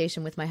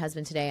conversation with my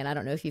husband today, and I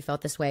don't know if you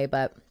felt this way,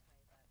 but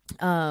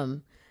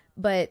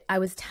I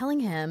was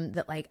telling him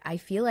that, like, I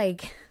feel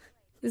like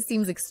this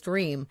seems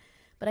extreme,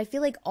 but I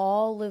feel like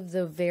all of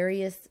the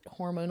various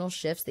hormonal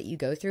shifts that you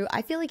go through,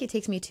 I feel like it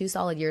takes me 2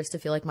 solid years to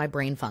feel like my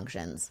brain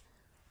functions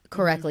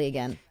correctly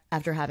again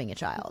after having a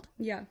child.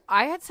 Yeah.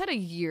 I had said a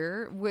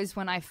year was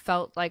when I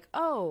felt like,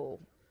 oh,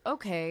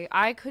 okay,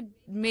 I could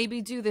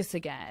maybe do this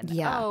again.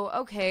 Yeah.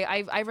 Oh, okay,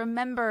 I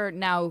remember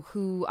now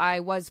who I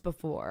was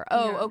before.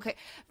 Oh, okay.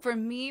 For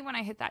me, when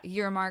I hit that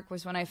year mark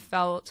was when I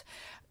felt...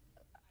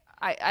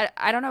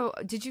 I don't know.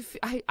 Did you?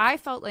 I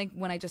felt like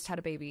when I just had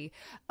a baby.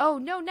 Oh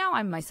no! Now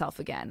I'm myself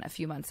again. A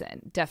few months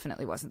in,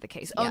 definitely wasn't the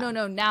case. Oh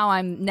no! Now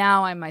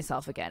I'm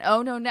myself again.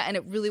 Oh no! And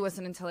it really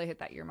wasn't until I hit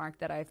that year mark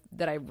that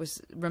I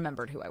was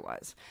remembered who I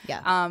was.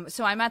 Yeah.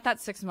 So I'm at that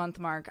 6-month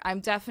mark. I'm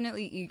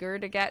definitely eager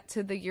to get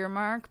to the year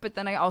mark, but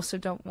then I also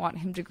don't want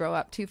him to grow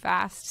up too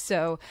fast.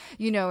 So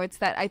it's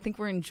that I think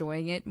we're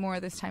enjoying it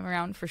more this time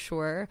around for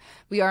sure.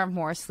 We are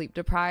more sleep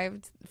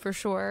deprived for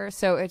sure.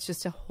 So it's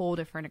just a whole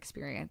different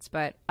experience.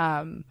 But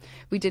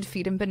we did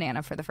feed him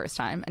banana for the first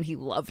time, and he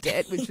loved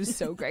it, which was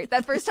so great.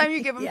 That first time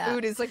you give him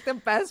food is like the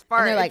best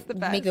part. And they're like, the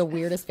best. Make the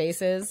weirdest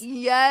faces.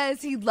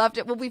 Yes, he loved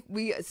it. Well,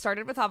 we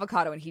started with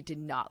avocado, and he did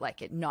not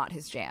like it, not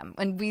his jam.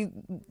 And we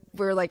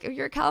were like, oh,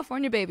 you're a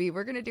California baby,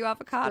 we're gonna do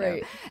avocado.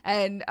 Right.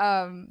 And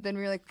then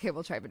we were like, okay,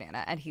 we'll try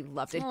banana, and he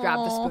loved it.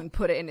 Grabbed the spoon,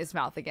 put it in his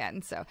mouth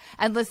again. So,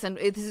 and listen,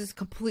 this is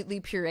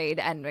completely pureed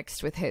and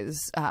mixed with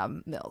his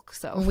milk.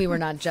 So we were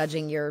not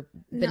judging your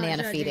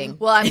banana feeding.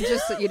 Well, I'm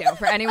just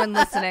for anyone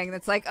listening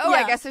that's like, oh,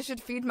 I guess I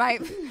should feed my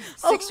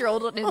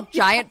 6-year-old a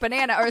giant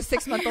banana, or a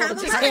 6-month-old a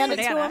giant hand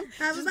banana. It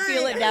to him. Just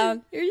feel it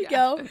down. Here you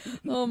go.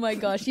 Oh my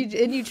gosh,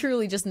 you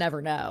truly just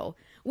never know.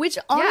 Which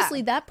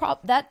honestly, that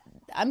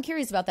I'm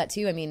curious about that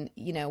too. I mean,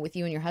 with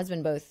you and your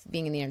husband both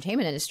being in the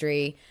entertainment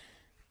industry,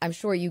 I'm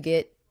sure you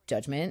get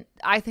judgment.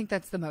 I think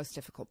that's the most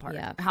difficult part.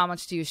 Yeah. How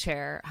much do you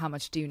share? How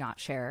much do you not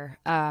share?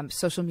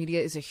 Social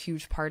media is a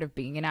huge part of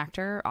being an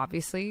actor,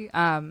 obviously.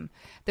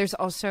 There's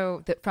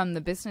also, from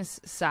the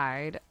business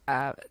side,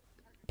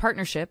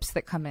 partnerships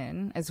that come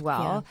in as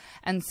well.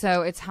 And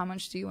so it's how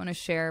much do you want to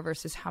share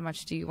versus how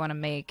much do you want to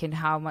make, and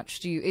how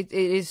much do you... It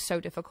is so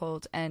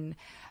difficult, and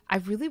I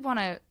really want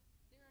to...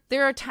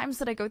 There are times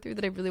that I go through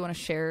that I really want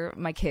to share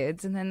my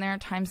kids, and then there are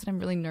times that I'm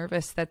really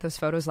nervous that those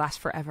photos last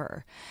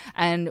forever.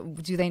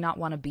 And do they not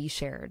want to be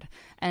shared?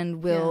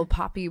 And will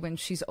Poppy, when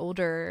she's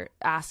older,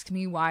 ask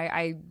me why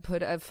I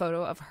put a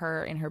photo of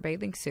her in her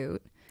bathing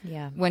suit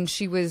when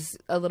she was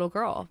a little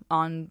girl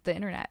on the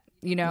internet?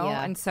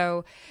 And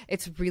so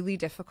it's really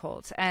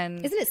difficult.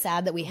 And isn't it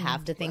sad that we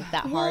have to think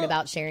that hard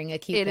about sharing a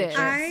cute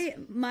picture?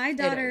 My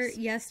daughter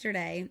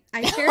yesterday,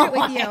 I shared it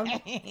with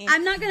you.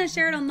 I'm not going to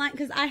share it online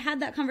because I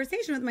had that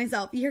conversation with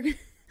myself.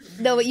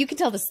 No, but you can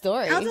tell the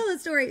story. I'll tell the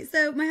story.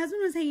 So my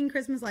husband was hanging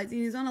Christmas lights, and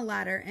he was on a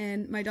ladder,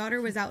 and my daughter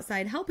was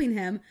outside helping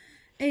him.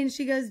 And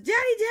she goes, Daddy,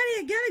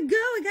 I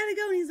gotta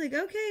go. And he's like,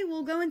 okay,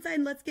 we'll go inside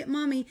and let's get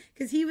mommy.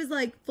 Because he was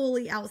like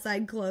fully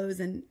outside clothes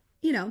and,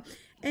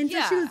 And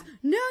so she goes,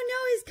 no,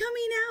 he's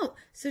coming out.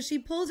 So she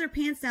pulls her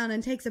pants down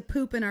and takes a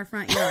poop in our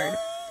front yard.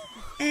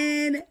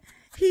 And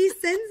he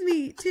sends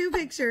me 2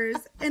 pictures,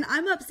 and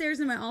I'm upstairs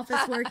in my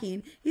office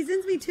working. He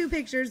sends me 2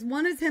 pictures.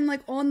 One is him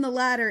like on the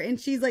ladder, and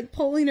she's like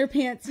pulling her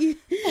pants,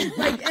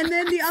 like, and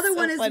then the other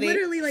one is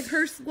literally like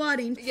her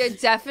squatting. Yeah,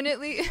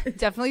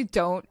 definitely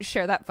don't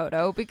share that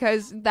photo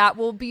because that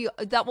will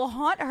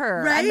haunt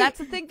her. Right? And that's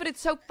the thing, but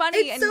it's so funny.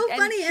 It's so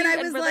funny, and I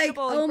was like,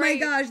 oh my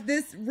gosh,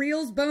 this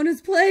Reels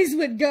bonus plays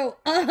would go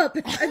up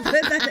if I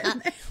put that in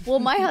there. Well,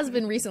 my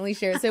husband recently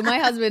shared. So my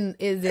husband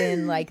is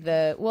in like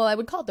I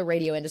would call it the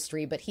radio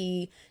industry, but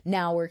he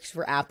now works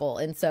for Apple,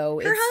 and so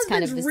Her it's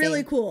kind of the really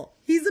same. Cool.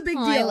 He's a big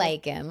deal. I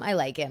like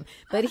him.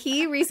 But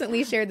he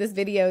recently shared this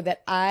video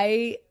that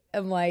I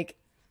am like,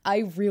 I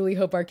really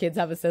hope our kids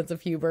have a sense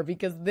of humor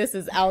because this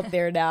is out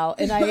there now.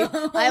 And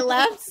I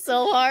laughed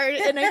so hard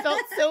and I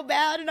felt so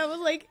bad. And I was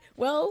like,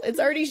 well, it's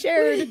already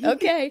shared.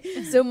 Okay.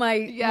 So my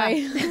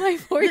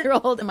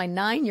 4-year-old and my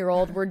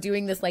 9-year-old were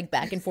doing this like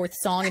back and forth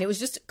song, and it was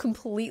just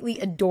completely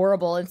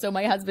adorable. And so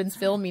my husband's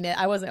filming it.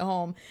 I wasn't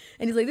home.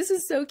 And he's like, this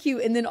is so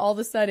cute. And then all of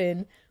a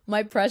sudden,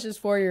 my precious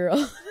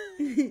 4-year-old,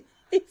 he's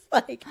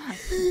like, I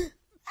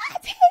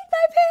peed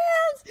my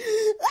pants.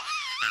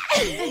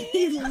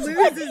 He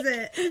loses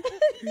it.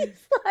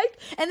 Like,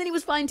 and then he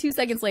was fine 2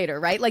 seconds later,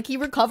 right? Like he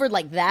recovered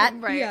like that,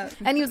 right? Yeah.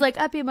 And he was like,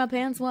 "I peed my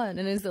pants one,"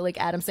 and it's like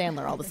Adam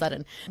Sandler all of a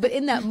sudden. But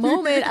in that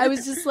moment, I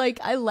was just like,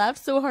 I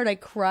laughed so hard, I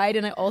cried,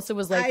 and I also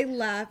was like, I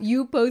laughed.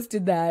 You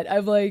posted that.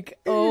 I'm like,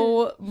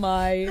 oh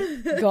my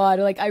god!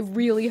 Like I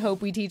really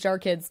hope we teach our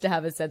kids to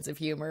have a sense of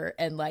humor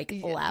and like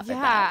laugh at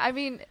that. I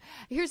mean,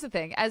 here's the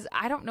thing: as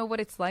I don't know what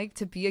it's like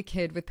to be a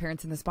kid with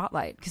parents in the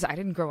spotlight because I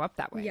didn't grow up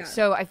that way. Yeah.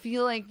 So I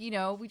feel like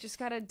we just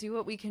gotta do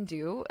what we can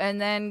do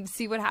and then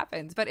see what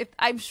happens. But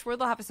I'm sure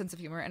they'll have a sense of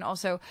humor, and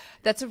also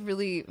that's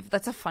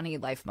a funny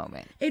life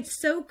moment.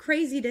 It's so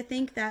crazy to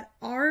think that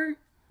our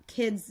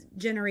kids'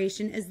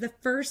 generation is the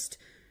first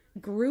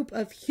group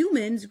of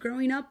humans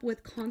growing up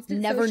with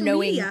constant Never social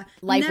knowing media.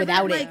 life Never,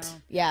 without like, it.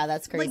 Yeah,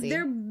 that's crazy. Like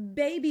their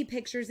baby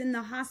pictures in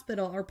the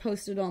hospital are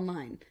posted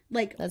online.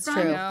 Like That's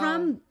from, true.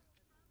 from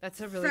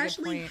That's a really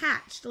freshly good point.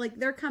 hatched. Like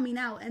they're coming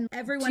out, and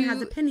everyone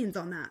has opinions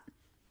on that.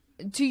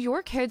 Do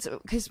your kids,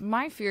 because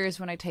my fear is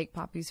when I take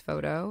Poppy's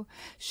photo,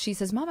 she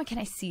says, Mama, can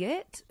I see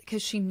it?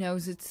 Because she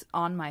knows it's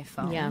on my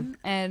phone. Yeah.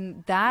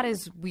 And that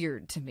is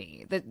weird to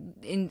me. That,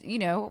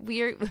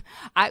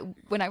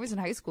 when I was in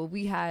high school,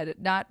 we had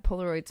not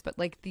Polaroids, but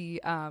like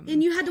the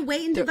And you had to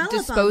wait and develop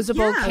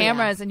disposable them. Yeah.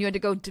 cameras, and you had to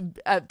go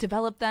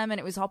develop them,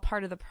 and it was all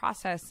part of the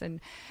process. And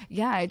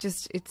yeah,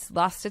 it's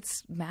lost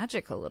its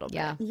magic a little bit.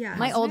 Yeah. Yeah.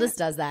 My oldest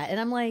does that. And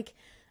I'm like,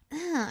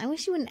 I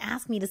wish you wouldn't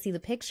ask me to see the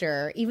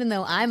picture, even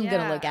though I'm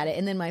going to look at it.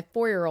 And then my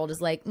 4-year-old is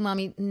like,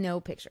 Mommy, no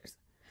pictures.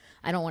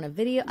 I don't want a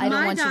video. I don't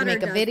My want you to make a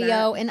daughter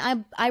video. does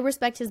And I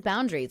respect his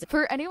boundaries.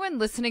 For anyone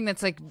listening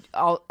that's like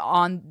all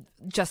on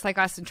just like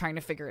us and trying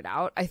to figure it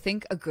out, I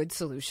think a good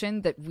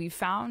solution that we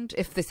found,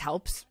 if this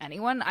helps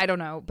anyone, I don't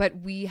know, but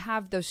we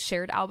have those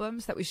shared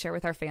albums that we share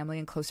with our family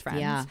and close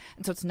friends. Yeah.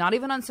 And so it's not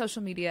even on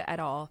social media at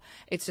all.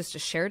 It's just a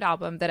shared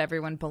album that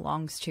everyone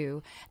belongs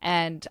to.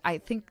 And I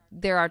think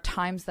there are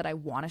times that I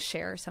want to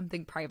share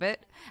something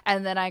private,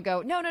 and then I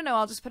go, no,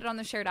 I'll just put it on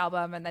the shared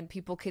album, and then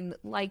people can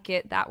like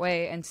it that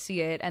way and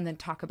see it and then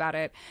talk about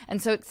it.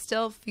 And so it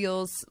still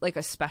feels like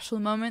a special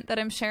moment that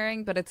I'm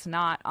sharing, but it's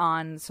not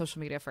on social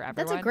media for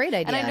everyone. That's a great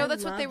idea. And I know I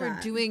that's what love they were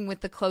that. doing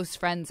with the close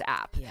friends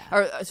app,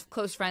 or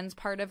close friends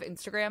part of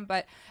Instagram,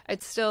 but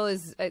it still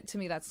is, to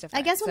me, that's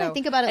different. I guess when I So,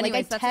 think about it, anyways,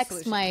 like I that's a text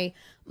solution. my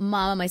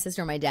mom, my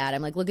sister, and my dad.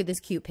 I'm like, look at this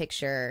cute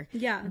picture.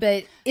 Yeah.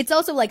 But it's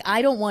also like,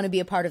 I don't want to be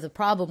a part of the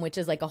problem, which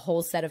is like a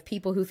whole set of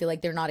people who feel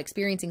like they're not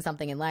experiencing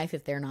something in life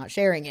if they're not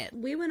sharing it.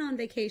 We went on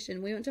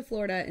vacation. We went to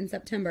Florida in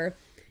September,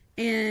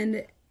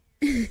 and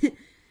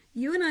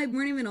you and I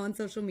weren't even on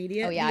social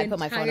media. Oh, yeah, I put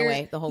my phone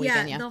away the whole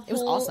weekend, yeah. It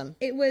was awesome.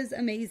 It was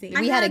amazing.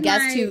 We had a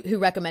guest who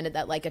recommended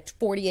that, like a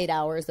 48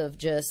 hours of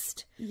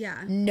just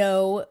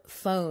no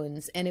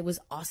phones, and it was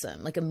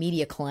awesome, like a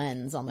media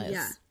cleanse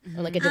almost,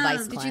 or like a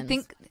device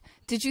cleanse.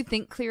 Did you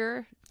think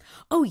clearer?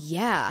 Oh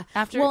yeah.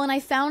 After, well, and I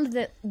found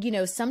that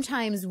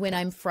sometimes when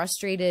I'm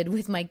frustrated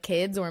with my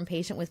kids or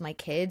impatient with my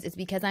kids, it's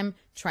because I'm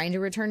trying to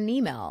return an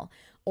email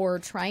or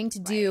trying to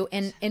do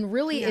and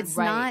really it's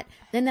not.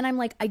 And then I'm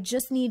like, I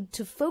just need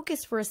to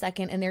focus for a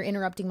second, and they're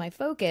interrupting my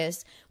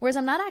focus. Whereas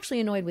I'm not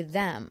actually annoyed with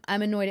them.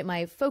 I'm annoyed at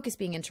my focus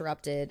being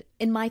interrupted.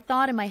 And my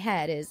thought in my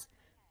head is,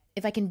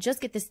 if I can just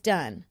get this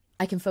done,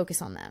 I can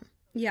focus on them.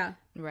 Yeah.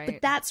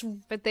 right.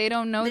 But they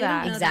don't know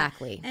that.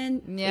 Exactly.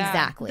 And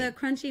exactly. The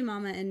crunchy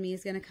mama in me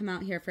is going to come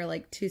out here for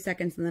like 2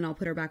 seconds, and then I'll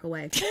put her back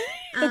away.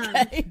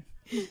 Okay.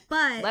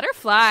 But let her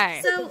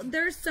fly. So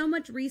there's so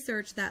much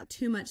research that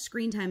too much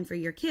screen time for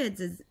your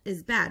kids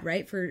is bad,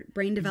 right? For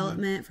brain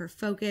development, for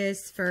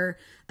focus, for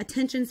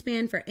attention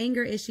span, for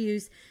anger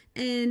issues.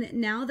 And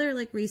now they're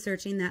like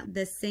researching that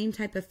the same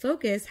type of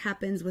focus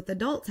happens with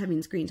adults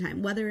having screen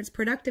time, whether it's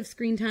productive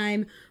screen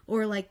time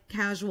or like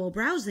casual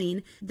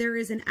browsing. There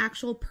is an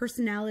actual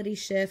personality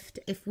shift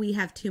if we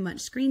have too much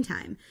screen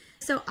time.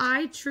 So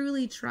I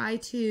truly try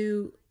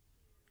to,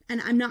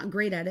 and I'm not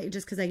great at it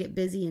just because I get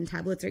busy and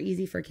tablets are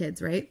easy for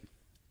kids, right?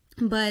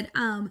 But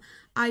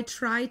I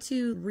try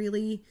to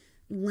really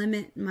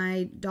limit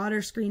my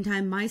daughter's screen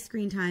time, my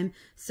screen time,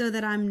 so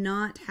that I'm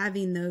not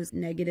having those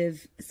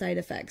negative side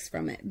effects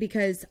from it,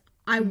 because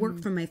I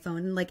work from my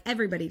phone like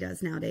everybody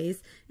does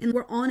nowadays, and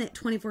we're on it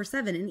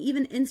 24/7, and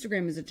even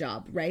Instagram is a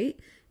job, right?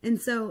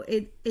 And so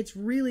it's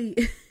really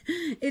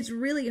it's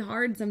really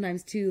hard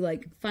sometimes to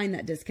like find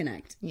that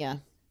disconnect. Yeah.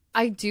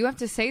 I do have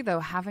to say though,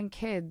 having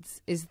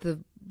kids is the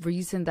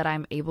reason that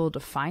I'm able to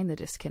find the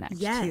disconnect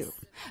too.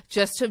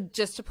 Just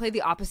to play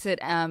the opposite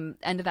end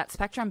of that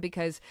spectrum,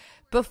 because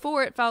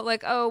before it felt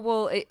like, oh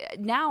well,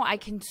 now I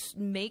can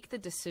make the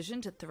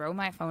decision to throw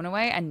my phone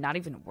away and not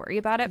even worry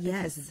about it,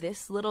 because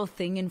this little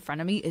thing in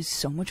front of me is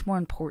so much more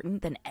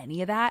important than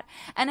any of that,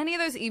 and any of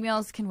those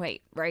emails can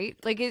wait, right?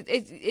 Like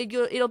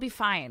it'll be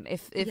fine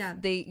if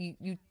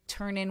you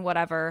turn in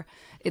whatever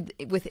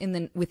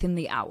within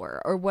the hour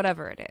or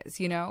whatever it is,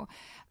 you know.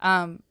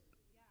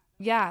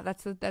 Yeah,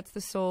 that's the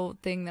sole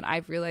thing that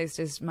I've realized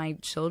is my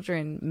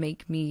children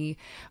make me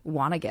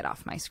want to get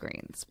off my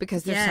screens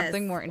because there's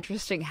something more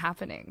interesting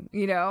happening,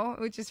 you know,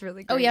 which is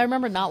really great. Oh, yeah. I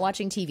remember not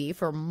watching TV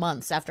for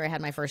months after I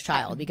had my first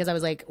child because I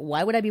was like,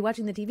 why would I be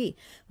watching the TV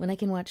when I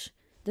can watch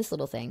this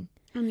little thing?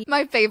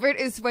 My favorite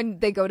is when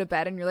they go to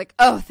bed and you're like,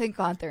 oh, thank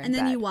God they're in bed.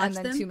 And then you watch them.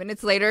 And then 2 them?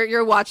 minutes later,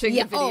 you're watching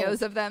the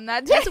videos of them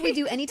that day. That's what we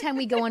do. Anytime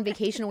we go on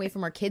vacation away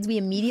from our kids, we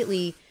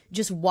immediately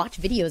just watch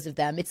videos of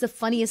them. It's the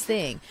funniest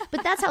thing.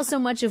 But that's how so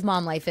much of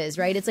mom life is,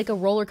 right? It's like a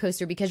roller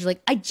coaster because you're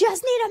like, I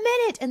just need a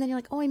minute. And then you're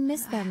like, oh, I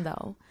miss them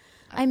though.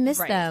 I miss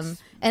them.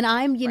 And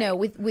I'm, you know,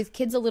 with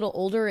kids a little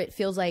older, it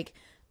feels like,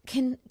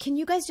 can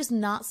you guys just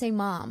not say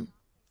mom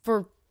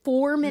for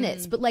 4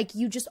 minutes? But like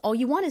all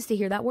you want is to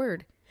hear that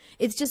word.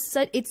 It's just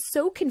it's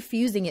so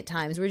confusing at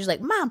times. We're just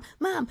like, mom,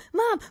 mom,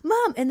 mom,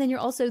 mom. And then you're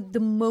also, the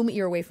moment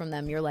you're away from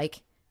them, you're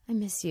like, I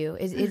miss you.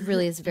 It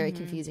really is a very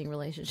confusing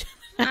relationship.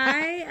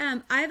 I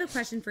have a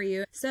question for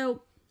you.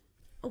 So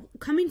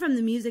coming from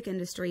the music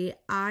industry,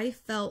 I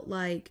felt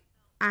like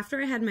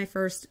after I had my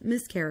first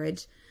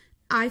miscarriage,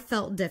 I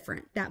felt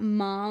different. That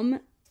mom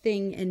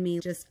thing in me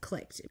just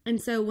clicked.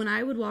 And so when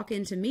I would walk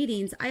into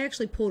meetings, I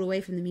actually pulled away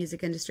from the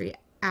music industry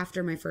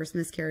after my first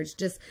miscarriage,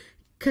 just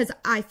because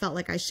I felt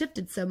like I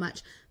shifted so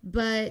much.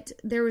 But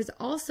there was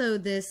also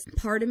this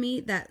part of me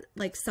that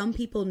like some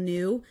people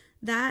knew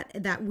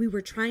that we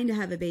were trying to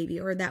have a baby,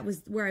 or that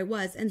was where I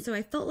was. And so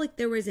I felt like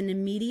there was an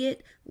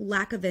immediate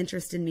lack of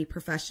interest in me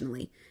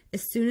professionally.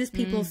 As soon as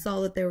people saw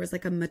that there was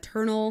like a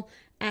maternal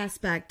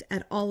aspect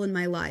at all in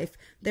my life,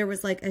 there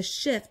was like a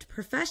shift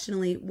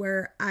professionally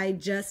where I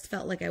just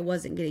felt like I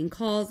wasn't getting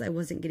calls. I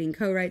wasn't getting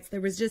co-writes.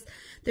 There was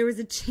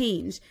a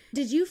change.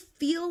 Did you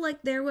feel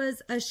like there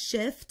was a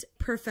shift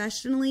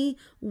professionally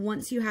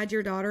once you had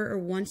your daughter or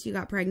once you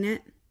got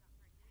pregnant?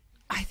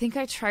 I think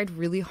I tried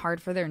really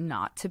hard for there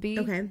not to be,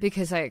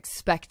 because I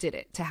expected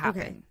it to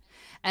happen.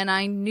 And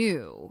I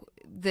knew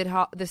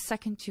that the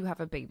second you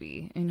have a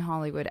baby in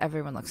Hollywood,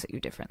 everyone looks at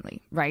you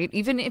differently, right?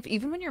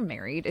 Even when you're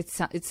married, it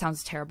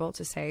sounds terrible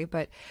to say,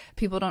 but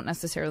people don't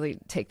necessarily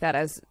take that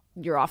as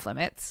you're off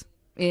limits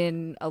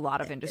in a lot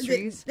of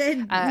industries.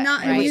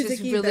 Not in music which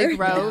is either. really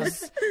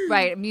gross.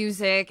 Right,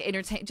 music,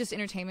 just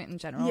entertainment in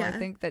general. I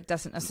think that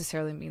doesn't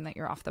necessarily mean that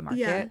you're off the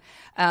market.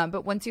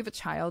 But once you have a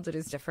child, it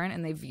is different,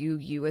 and they view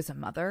you as a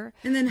mother.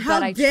 And then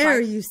how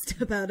dare you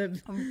step out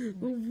of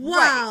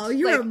wow,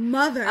 you're a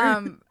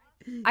mother.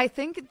 I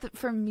think that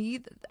for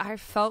me, I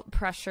felt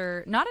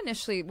pressure. Not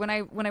initially. When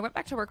I went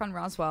back to work on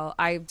Roswell,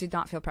 I did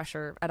not feel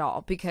pressure at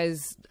all,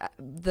 because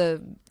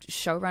the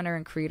showrunner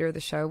and creator of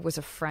the show was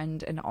a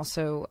friend and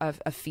also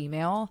a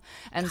female,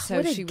 and so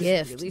what a she was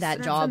gift really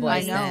that job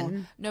was.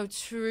 then. No,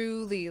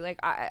 truly, like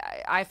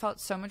I felt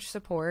so much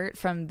support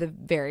from the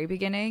very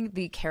beginning.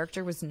 The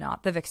character was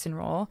not the vixen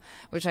role,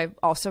 which I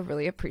also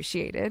really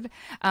appreciated,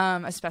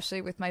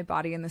 especially with my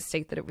body in the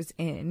state that it was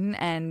in,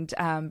 and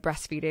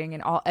breastfeeding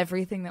and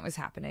everything that was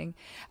happening.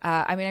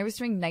 I mean, I was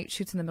doing night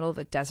shoots in the middle of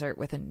the desert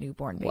with a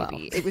newborn baby.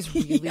 Wow. It was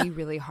really,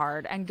 really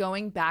hard. And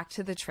going back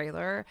to the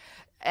trailer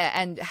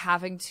and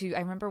having to, I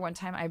remember one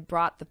time I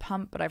brought the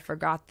pump, but I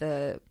forgot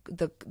the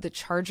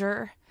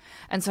charger.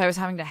 And so I was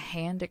having to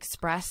hand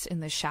express in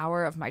the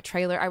shower of my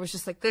trailer. I was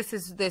just like, this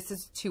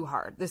is too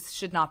hard. This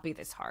should not be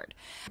this hard.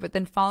 But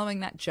then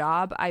following that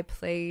job, I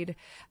played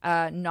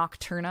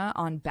Nocturna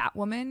on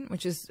Batwoman,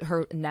 which is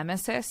her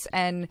nemesis.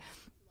 And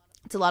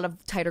it's a lot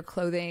of tighter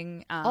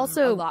clothing.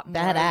 Also a lot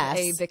more badass.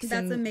 A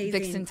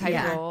vixen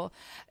type role.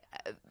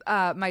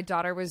 My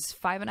daughter was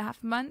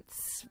 5.5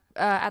 months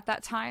at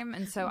that time,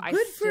 and so I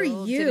good for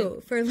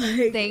you for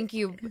like thank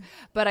you,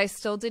 but I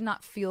still did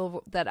not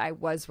feel that I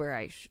was where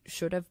I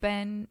should have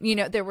been. You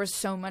know, there was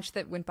so much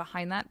that went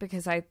behind that,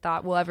 because I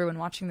thought, well, everyone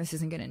watching this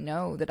isn't going to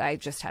know that I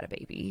just had a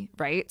baby,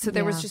 right? So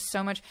there was just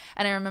so much.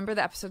 And I remember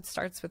the episode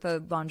starts with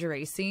a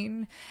lingerie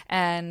scene,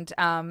 and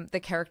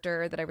the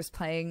character that I was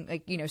playing,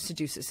 like, you know,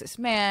 seduces this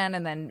man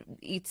and then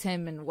eats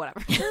him and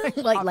whatever,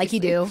 like you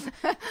do.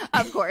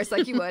 Of course,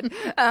 like you would.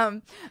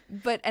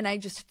 And I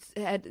just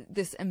had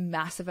this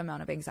massive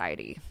amount of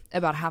anxiety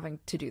about having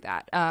to do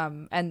that.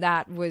 And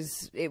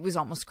it was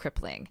almost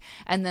crippling.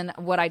 And then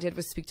what I did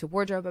was speak to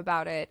wardrobe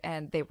about it,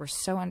 and they were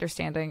so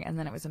understanding. And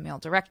then it was a male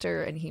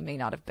director, and he may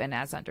not have been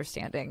as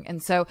understanding.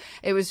 And so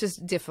it was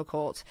just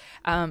difficult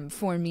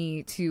for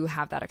me to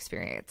have that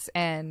experience.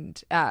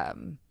 And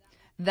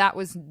that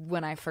was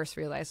when I first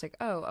realized, like,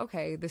 oh,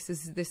 okay, this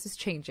is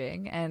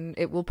changing, and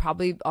it will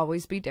probably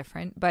always be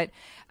different. But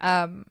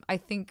I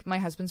think my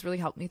husband's really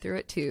helped me through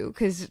it too,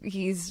 because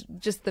he's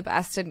just the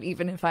best. And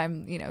even if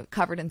I'm,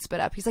 covered in spit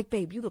up, he's like,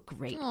 babe, you look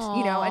great.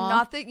 Aww. And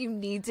not that you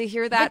need to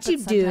hear that, but you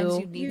sometimes do.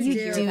 you need You to do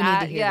hear need that.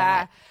 to hear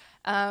Yeah.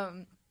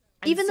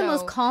 Even the so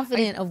most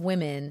confident of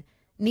women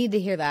need to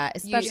hear that,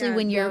 especially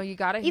when you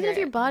gotta hear even if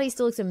your it. body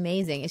still looks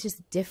amazing, it's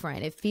just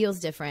different. It feels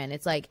different.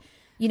 It's like,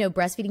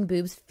 breastfeeding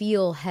boobs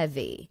feel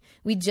heavy.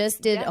 We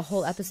just did a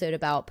whole episode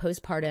about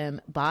postpartum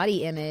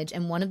body image.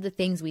 And one of the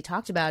things we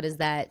talked about is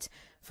that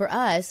for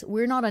us,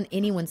 we're not on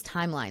anyone's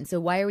timeline.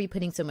 So why are we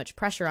putting so much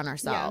pressure on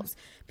ourselves?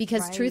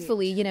 Because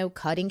truthfully,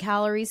 cutting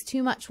calories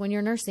too much when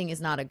you're nursing is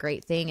not a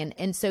great thing.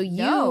 And so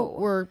you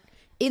were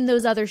in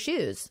those other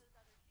shoes.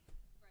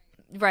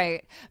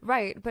 Right.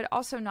 But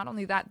also, not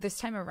only that, this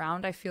time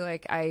around, I feel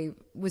like I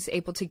was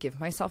able to give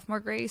myself more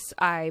grace.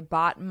 I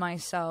bought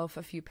myself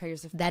a few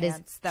pairs of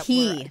pants that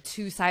were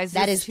 2 sizes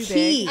That is too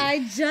key. big.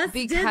 I just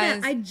did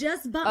that. I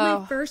just bought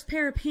my first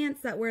pair of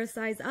pants that were a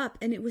size up,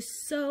 and it was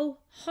so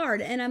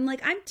hard. And I'm like,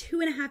 I'm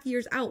 2.5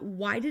 years out.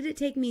 Why did it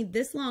take me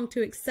this long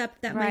to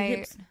accept that my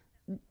hips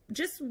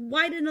just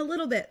widen a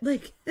little bit?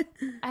 Like,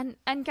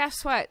 and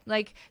guess what?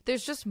 Like,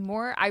 there's just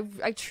more.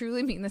 I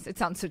truly mean this. It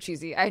sounds so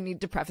cheesy. I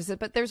need to preface it,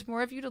 but there's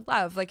more of you to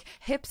love. Like,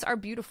 hips are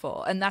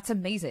beautiful, and that's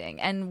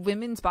amazing. And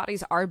women's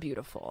bodies are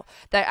beautiful.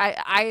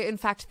 That I in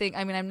fact think.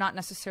 I mean, I'm not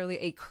necessarily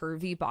a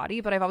curvy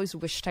body, but I've always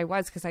wished I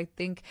was, because I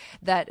think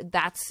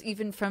that's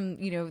even from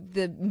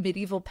the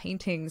medieval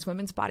paintings.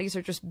 Women's bodies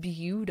are just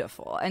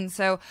beautiful, and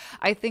so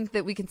I think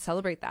that we can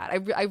celebrate that.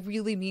 I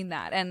really mean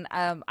that, and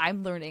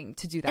I'm learning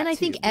to do that. And I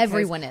think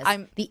everyone is.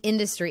 The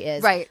industry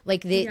is. Right.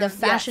 Like the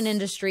fashion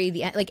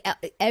industry,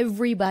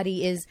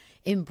 everybody is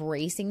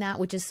embracing that,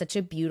 which is such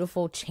a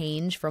beautiful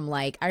change from,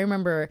 like, I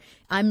remember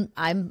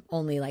I'm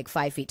only like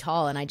 5 feet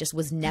tall, and I just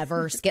was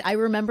never scared. I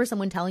remember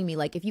someone telling me,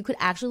 like, if you could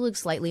actually look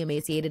slightly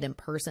emaciated in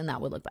person, that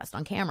would look best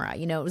on camera.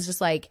 It was just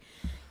like,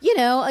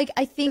 like,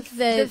 I think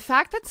the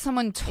fact that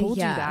someone told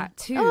you that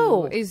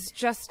too is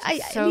just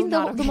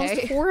not the most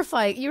okay.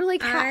 horrifying. You're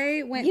like,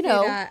 I went through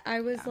that.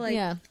 I was like,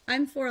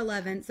 I'm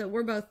 4'11", so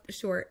we're both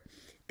short,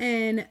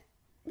 and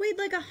weighed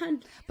like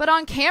 100. But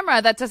on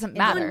camera, that doesn't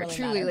matter. really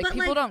truly, matter. like, But,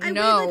 people don't I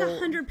know. weighed like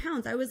 100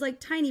 pounds. I was like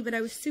tiny, but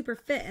I was super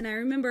fit. And I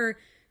remember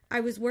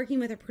I was working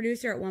with a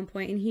producer at one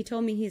point, and he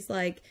told me, he's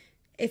like,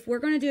 if we're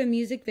going to do a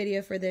music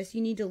video for this,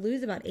 you need to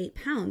lose about 8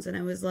 pounds. And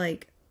I was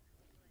like,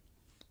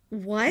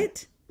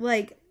 what?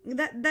 Like,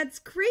 that's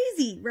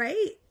crazy,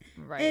 right?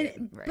 Right.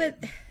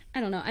 But I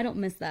don't know. I don't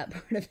miss that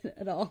part of it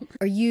at all.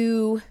 Are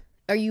you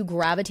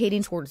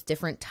gravitating towards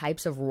different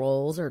types of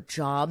roles or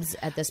jobs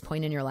at this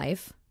point in your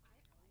life?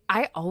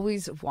 I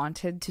always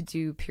wanted to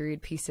do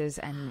period pieces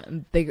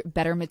and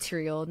better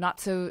material. Not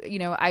so,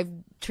 I've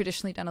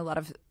traditionally done a lot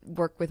of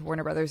work with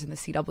Warner Brothers and the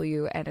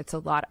CW, and it's a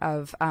lot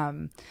of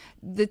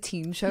the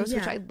teen shows,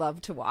 which I love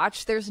to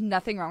watch. There's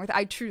nothing wrong with it.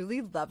 I truly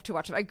love to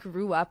watch them. I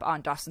grew up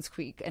on Dawson's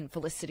Creek and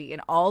Felicity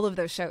and all of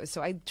those shows,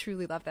 so I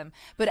truly love them.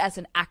 But as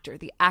an actor,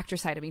 the actor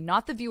side of me,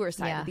 not the viewer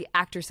side, but the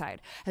actor side,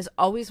 has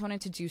always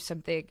wanted to do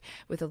something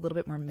with a little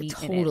bit more meat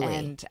in it.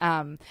 And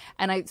am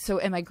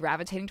I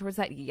gravitating towards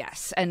that?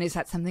 Yes. And is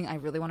that something I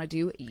really want to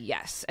do?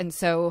 Yes. And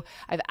so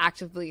I've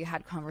actively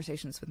had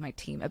conversations with my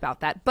team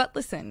about that. But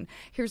listen,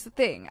 here's the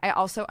thing. I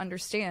also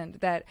understand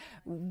that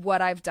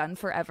what I've done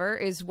forever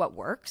is what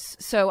works.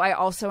 So I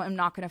also am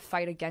not going to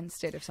fight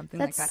against it if something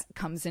like that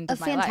comes into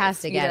my life. A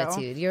fantastic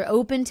attitude. You're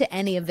open to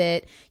any of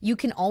it. You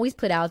can always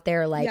put out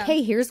there, like,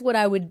 hey, here's what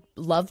I would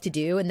love to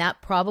do. And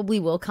that probably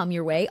will come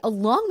your way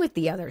along with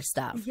the other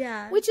stuff.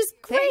 Yeah. Which is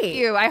great. Thank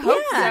you. I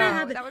hope so.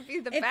 Yeah. That would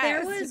be the if best.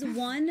 There was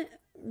one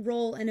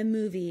role in a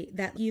movie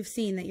that you've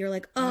seen that you're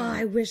like, oh,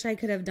 I wish I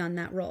could have done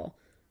that role.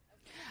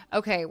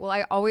 Okay,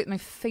 well, my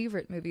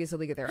favorite movie is A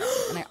League of Their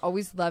Own, and I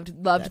always loved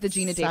the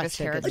Gina Davis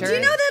character. Do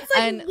you know that's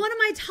like one of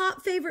my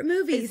top favorite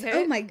movies?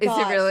 Oh my god!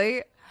 Is it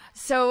really?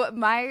 So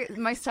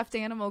my stuffed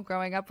animal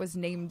growing up was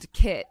named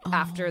Kit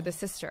after the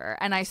sister,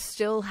 and I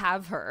still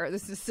have her.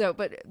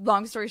 But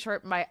long story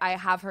short, I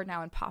have her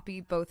now, and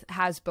Poppy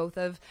has both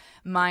of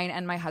mine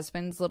and my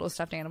husband's little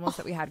stuffed animals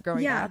that we had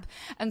growing up.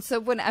 And so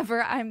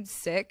whenever I'm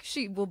sick,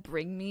 she will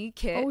bring me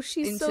Kit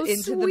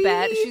into the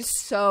bed. She's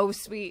so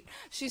sweet.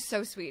 She's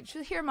so sweet.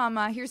 She's here,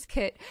 Mama. Here's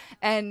Kit.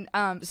 And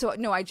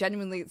I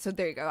genuinely. So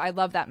there you go. I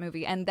love that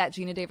movie, and that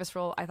Gina Davis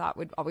role I thought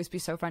would always be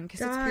so fun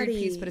because it's period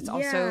piece, but it's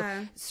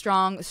also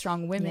strong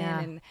strong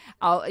women.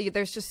 Yeah. And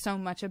there's just so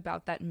much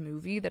about that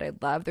movie that I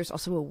love. There's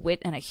also a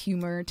wit and a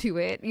humor to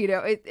it, you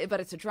know, but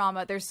it's a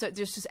drama. There's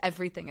just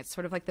everything. It's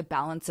sort of like the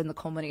balance and the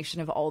culmination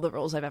of all the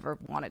roles I've ever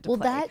wanted to play.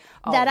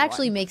 Well, that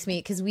actually makes me,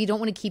 because we don't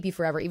want to keep you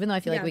forever, even though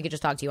I feel like we could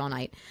just talk to you all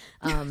night.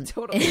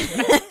 Totally.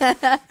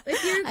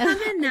 If you're coming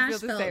to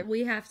Nashville,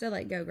 we have to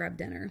like go grab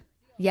dinner.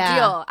 Yeah.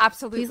 Deal.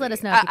 Absolutely. Please let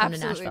us know if you come to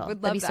Absolutely. Nashville.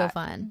 Would That'd be love so that.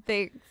 fun.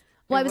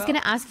 Well, I was going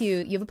to ask you,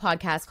 you have a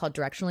podcast called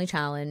Directionally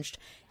Challenged.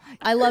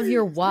 I love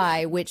your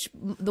why, which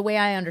the way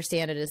I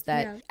understand it is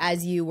that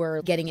as you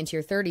were getting into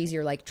your 30s,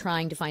 you're like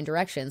trying to find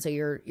direction. So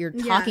you're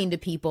talking to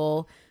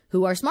people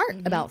who are smart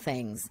about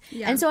things.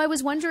 Yeah. And so I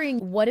was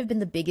wondering, what have been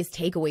the biggest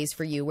takeaways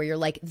for you where you're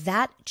like,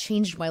 that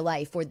changed my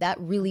life, or that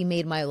really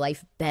made my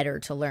life better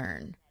to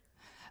learn?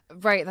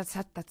 Right. That's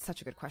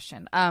such a good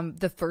question.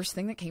 The first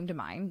thing that came to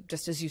mind,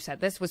 just as you said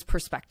this, was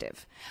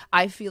perspective.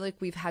 I feel like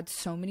we've had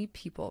so many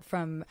people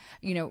from,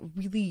 you know,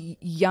 really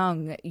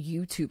young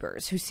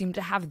YouTubers who seem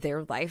to have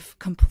their life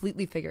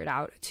completely figured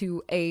out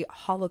to a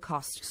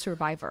Holocaust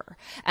survivor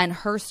and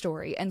her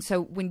story. And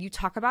so when you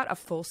talk about a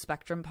full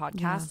spectrum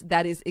podcast,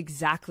 that is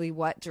exactly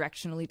what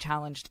Directionally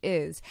Challenged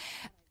is.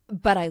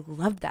 But I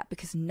love that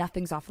because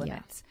nothing's off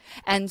limits.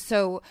 Yeah. And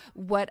so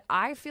what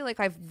I feel like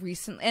I've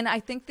recently, and I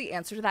think the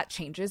answer to that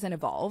changes and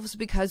evolves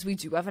because we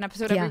do have an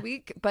episode every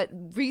week, but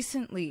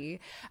recently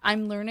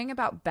I'm learning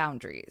about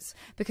boundaries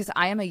because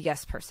I am a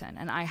yes person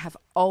and I have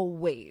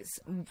always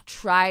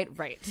tried,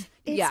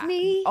 It's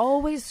me.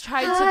 Always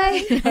tried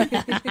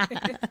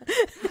to.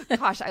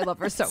 Gosh, I love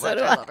her so much.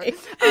 I love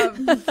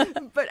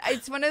her. But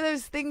it's one of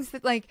those things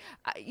that, like,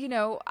 you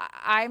know,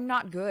 I'm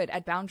not good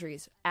at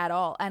boundaries at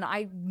all. And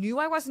I knew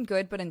I wasn't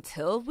good, but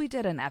until we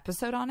did an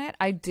episode on it,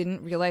 I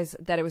didn't realize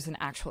that it was an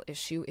actual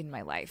issue in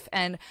my life.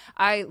 And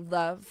I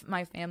love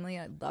my family.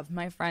 I love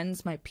my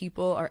friends. My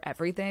people are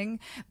everything,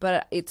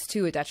 but it's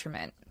to a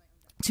detriment.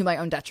 To my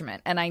own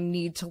detriment, and I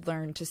need to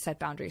learn to set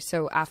boundaries.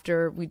 So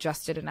after we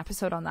just did an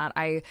episode on that,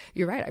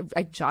 you're right,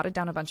 I jotted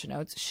down a bunch of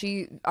notes.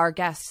 Our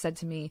guest said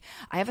to me,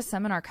 I have a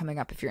seminar coming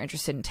up if you're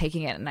interested in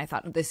taking it, and I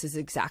thought this is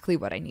exactly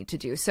what I need to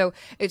do. So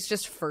it's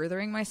just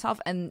furthering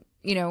myself. And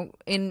you know,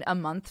 in a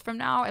month from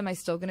now, am I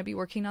still going to be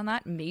working on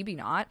that? Maybe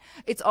not.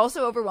 It's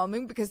also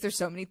overwhelming because there's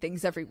so many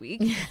things every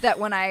week that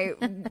when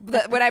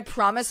I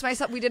promised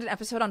myself, we did an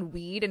episode on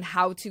weed and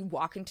how to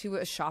walk into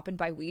a shop and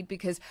buy weed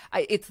because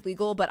it's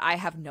legal, but I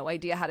have no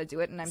idea how to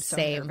do it. And I'm so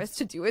nervous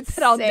to do it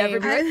that I'll never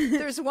do it.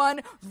 There's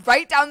one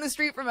right down the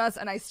street from us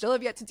and I still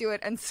have yet to do it.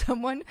 And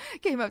someone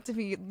came up to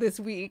me this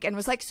week and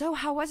was like, so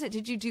how was it?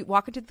 Did you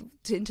walk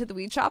into the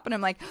weed shop? And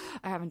I'm like,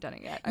 I haven't done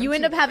it yet. You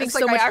end up having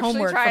so much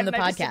homework from the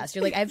podcast.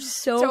 You're like, I have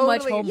so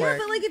much homework. Yeah,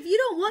 but like if you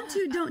don't want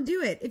to, don't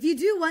do it. If you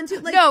do want to,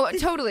 like no,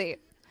 totally.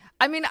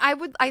 I mean,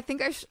 I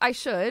think I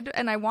should,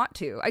 and I want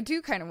to. I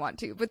do kind of want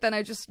to, but then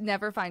I just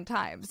never find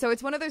time. So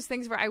it's one of those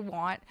things where I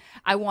want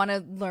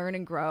to learn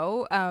and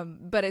grow,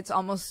 but it's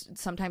almost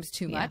sometimes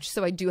too much.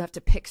 So I do have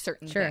to pick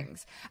certain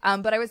things.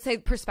 But I would say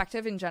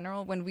perspective in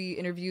general. When we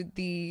interviewed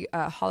the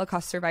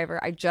Holocaust survivor,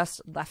 I just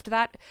left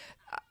that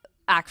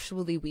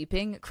actually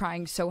weeping,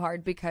 crying so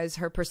hard because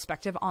her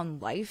perspective on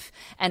life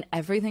and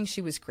everything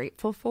she was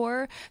grateful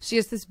for. She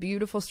has this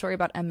beautiful story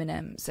about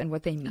M&Ms and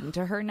what they mean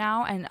to her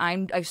now. And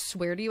I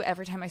swear to you,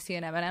 every time I see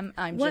an M&M,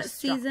 I'm just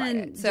struck by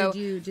it. What season did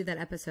you do that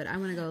episode? I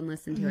want to go and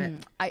listen to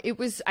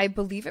it. I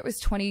believe it was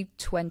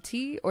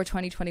 2020 or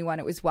 2021.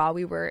 It was while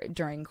we were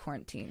during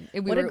quarantine.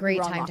 What a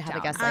great time to have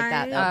a guest like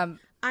that, though.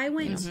 I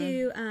went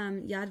to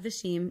Yad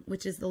Vashem,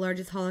 which is the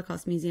largest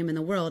Holocaust museum in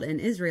the world in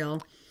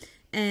Israel.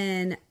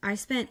 And I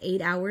spent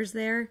 8 hours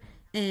there.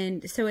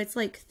 And so it's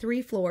like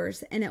 3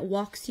 floors and it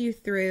walks you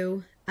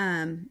through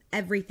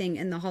everything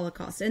in the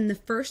Holocaust. And the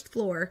first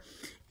floor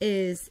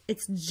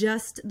it's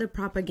just the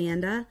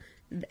propaganda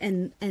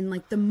and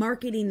like the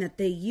marketing that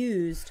they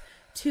used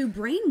to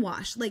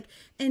brainwash.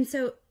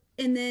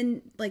 And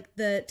then like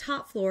the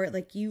top floor,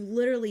 like you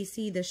literally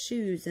see the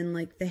shoes and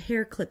like the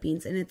hair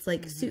clippings and it's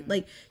like,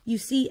 like you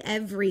see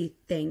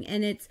everything.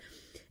 And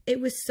it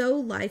was so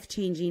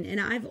life-changing, and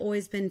I've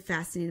always been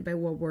fascinated by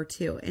World War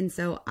II. And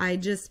so I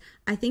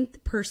think the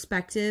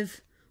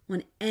perspective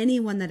on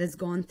anyone that has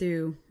gone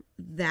through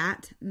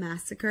that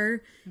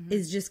massacre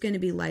is just going to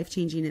be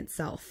life-changing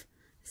itself.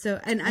 So,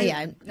 and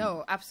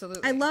no,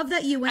 absolutely. I love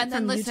that you went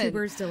from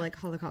YouTubers to like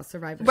Holocaust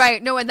survivors.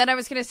 Right. No, and then I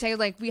was going to say,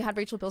 like, we had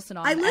Rachel Bilson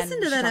on. I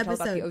listened to that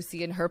episode about the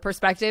OC and her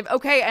perspective.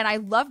 Okay. And I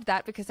loved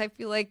that because I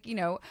feel like, you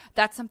know,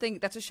 that's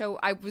a show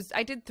I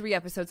did 3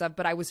 episodes of,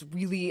 but I was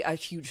really a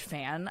huge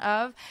fan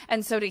of.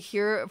 And so to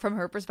hear from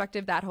her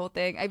perspective, that whole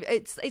thing,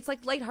 it's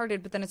like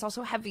lighthearted, but then it's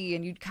also heavy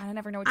and you kind of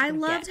never know what you're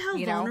going to get. I loved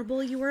how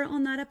vulnerable you were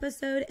on that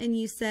episode. And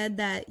you said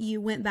that you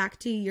went back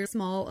to your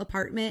small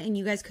apartment and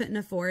you guys couldn't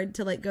afford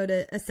to like go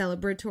to a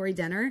celebrity celebratory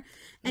dinner,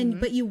 and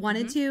but you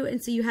wanted to,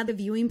 and so you had the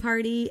viewing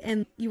party,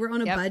 and you were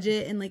on a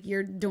budget and like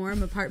your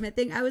dorm apartment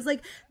thing. I was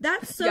like,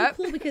 that's so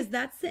cool, because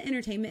that's the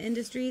entertainment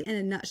industry in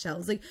a nutshell.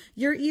 It's like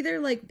you're either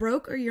like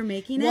broke or you're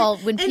making it. Well,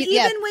 when and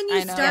even when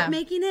you start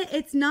making it,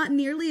 it's not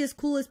nearly as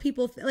cool as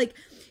people like.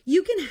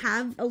 You can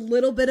have a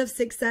little bit of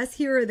success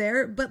here or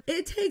there, but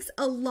it takes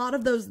a lot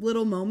of those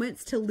little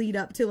moments to lead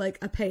up to like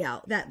a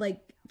payout that like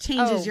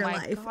changes your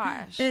life.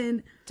 Gosh.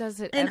 And does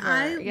it and ever?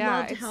 I Yeah,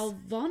 loved how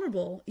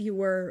vulnerable you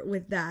were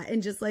with that,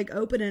 and just like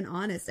open and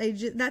honest.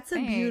 That's a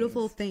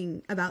beautiful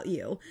thing about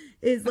you,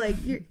 is like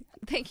you're.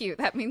 Thank you.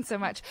 That means so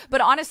much. But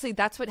honestly,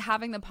 that's what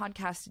having the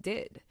podcast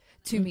did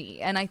to me.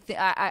 And I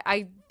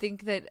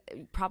think that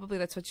probably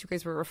that's what you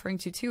guys were referring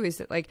to too, is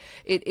that like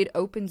it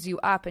opens you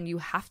up and you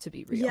have to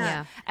be real.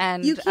 Yeah.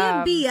 And you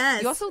can't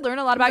BS. You also learn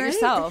a lot about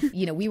yourself.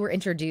 You know, we were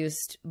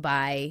introduced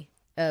by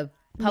a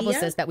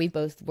publicist that we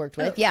both worked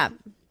with. Yeah.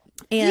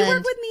 And you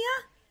work with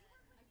Mia?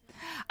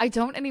 I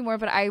don't anymore,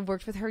 but I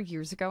worked with her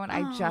years ago, and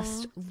I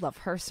just love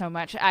her so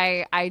much.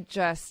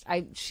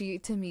 She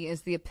to me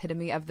is the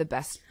epitome of the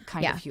best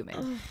kind of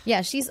human.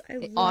 Yeah, she's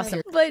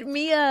awesome. But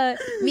Mia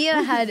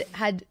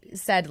had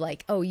said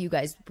like, oh, you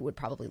guys would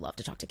probably love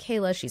to talk to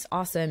Kayla. She's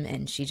awesome,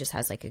 and she just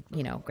has like a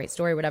great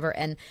story, whatever.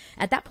 And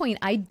at that point,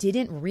 I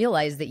didn't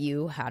realize that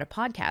you had a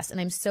podcast,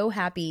 and I'm so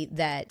happy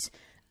that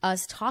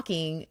us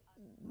talking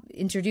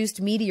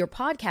introduced me to your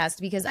podcast,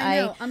 because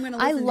I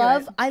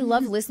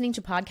love listening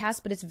to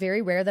podcasts, but it's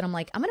very rare that I'm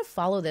like, I'm gonna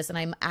follow this, and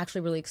I'm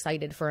actually really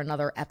excited for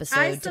another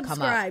episode to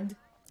come up.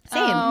 Same,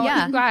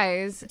 yeah. You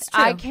guys, it's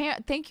true. I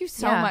can't. Thank you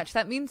so much.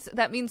 That means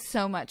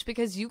so much,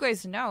 because you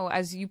guys know,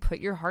 as you put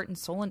your heart and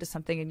soul into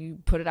something and you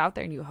put it out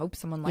there and you hope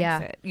someone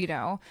likes it,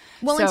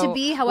 Well, and to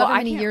be however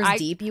many years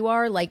deep you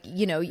are, like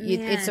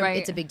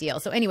it's a big deal.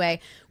 So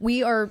anyway,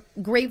 we are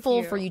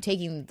grateful for you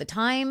taking the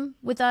time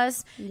with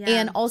us,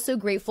 and also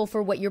grateful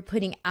for what you're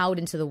putting out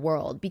into the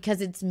world, because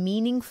it's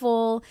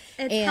meaningful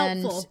and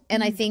helpful.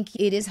 And I think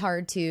it is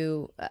hard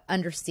to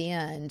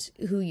understand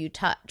who you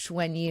touch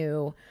when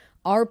you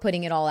are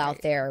putting it all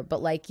out there,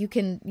 but like you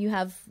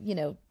have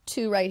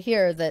two right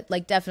here that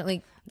like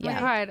definitely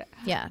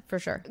yeah, for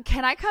sure.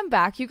 Can I come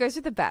back? You guys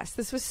are the best.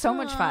 This was so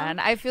much fun.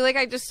 I feel like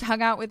I just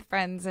hung out with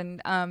friends,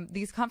 and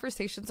these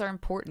conversations are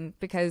important,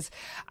 because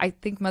I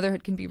think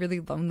motherhood can be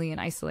really lonely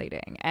and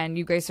isolating, and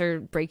you guys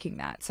are breaking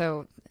that.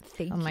 So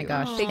thank you. Oh my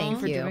gosh, thank you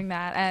for doing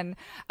that. And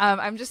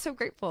I'm just so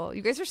grateful.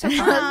 You guys are so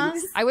fun.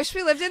 I wish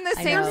we lived in the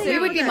same city. We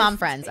would be mom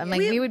friends.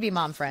 We would be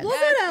mom friends. We'll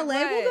go to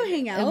LA. We'll go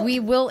hang out. And we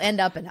will end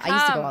up in. I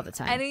used to go all the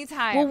time.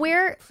 Anytime.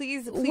 Well,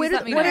 please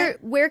let me know.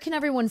 Where can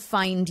everyone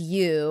find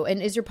you?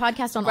 And is your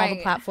podcast on all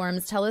the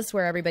platforms? Tell us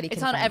where everybody can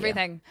find you. It's on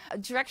everything.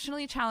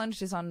 Directionally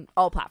Challenged is on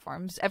all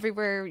platforms.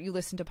 Everywhere you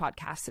listen to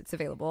podcasts, it's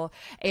available.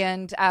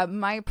 And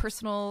my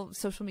personal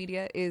social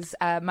media is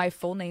my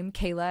full name,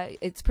 Kayla.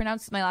 It's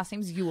pronounced, my last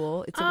name's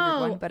Ewell. It's a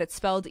weird one, but it's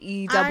spelled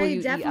E-W-E-L-L.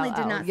 I definitely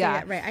did not say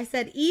that right. I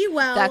said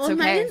Ewell on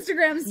my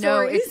Instagram stories.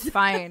 No, it's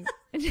fine.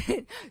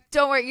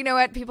 Don't worry. You know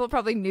what? People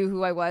probably knew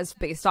who I was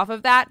based off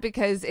of that,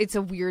 because it's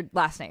a weird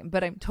last name,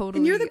 but I'm totally.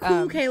 And you're the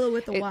cool Kayla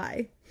with the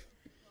Y.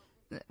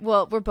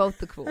 Well, we're both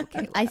the cool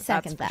Kayla. I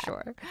second that.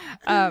 For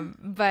sure.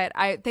 But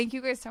I thank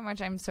you guys so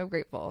much. I'm so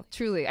grateful.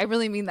 Truly. I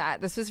really mean that.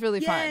 This was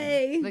really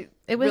fun. Like,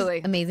 it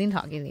was amazing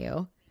talking to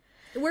you.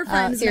 We're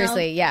friends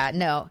seriously, yeah,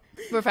 no.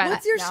 We're friends.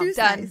 What's your shoe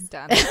size?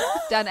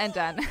 Done and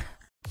done.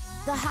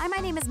 The Hi,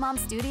 My Name is Mom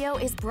studio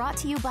is brought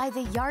to you by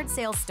the Yard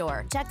Sale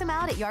Store. Check them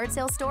out at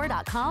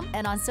yardsalestore.com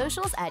and on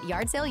socials at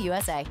Yard Sale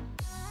USA.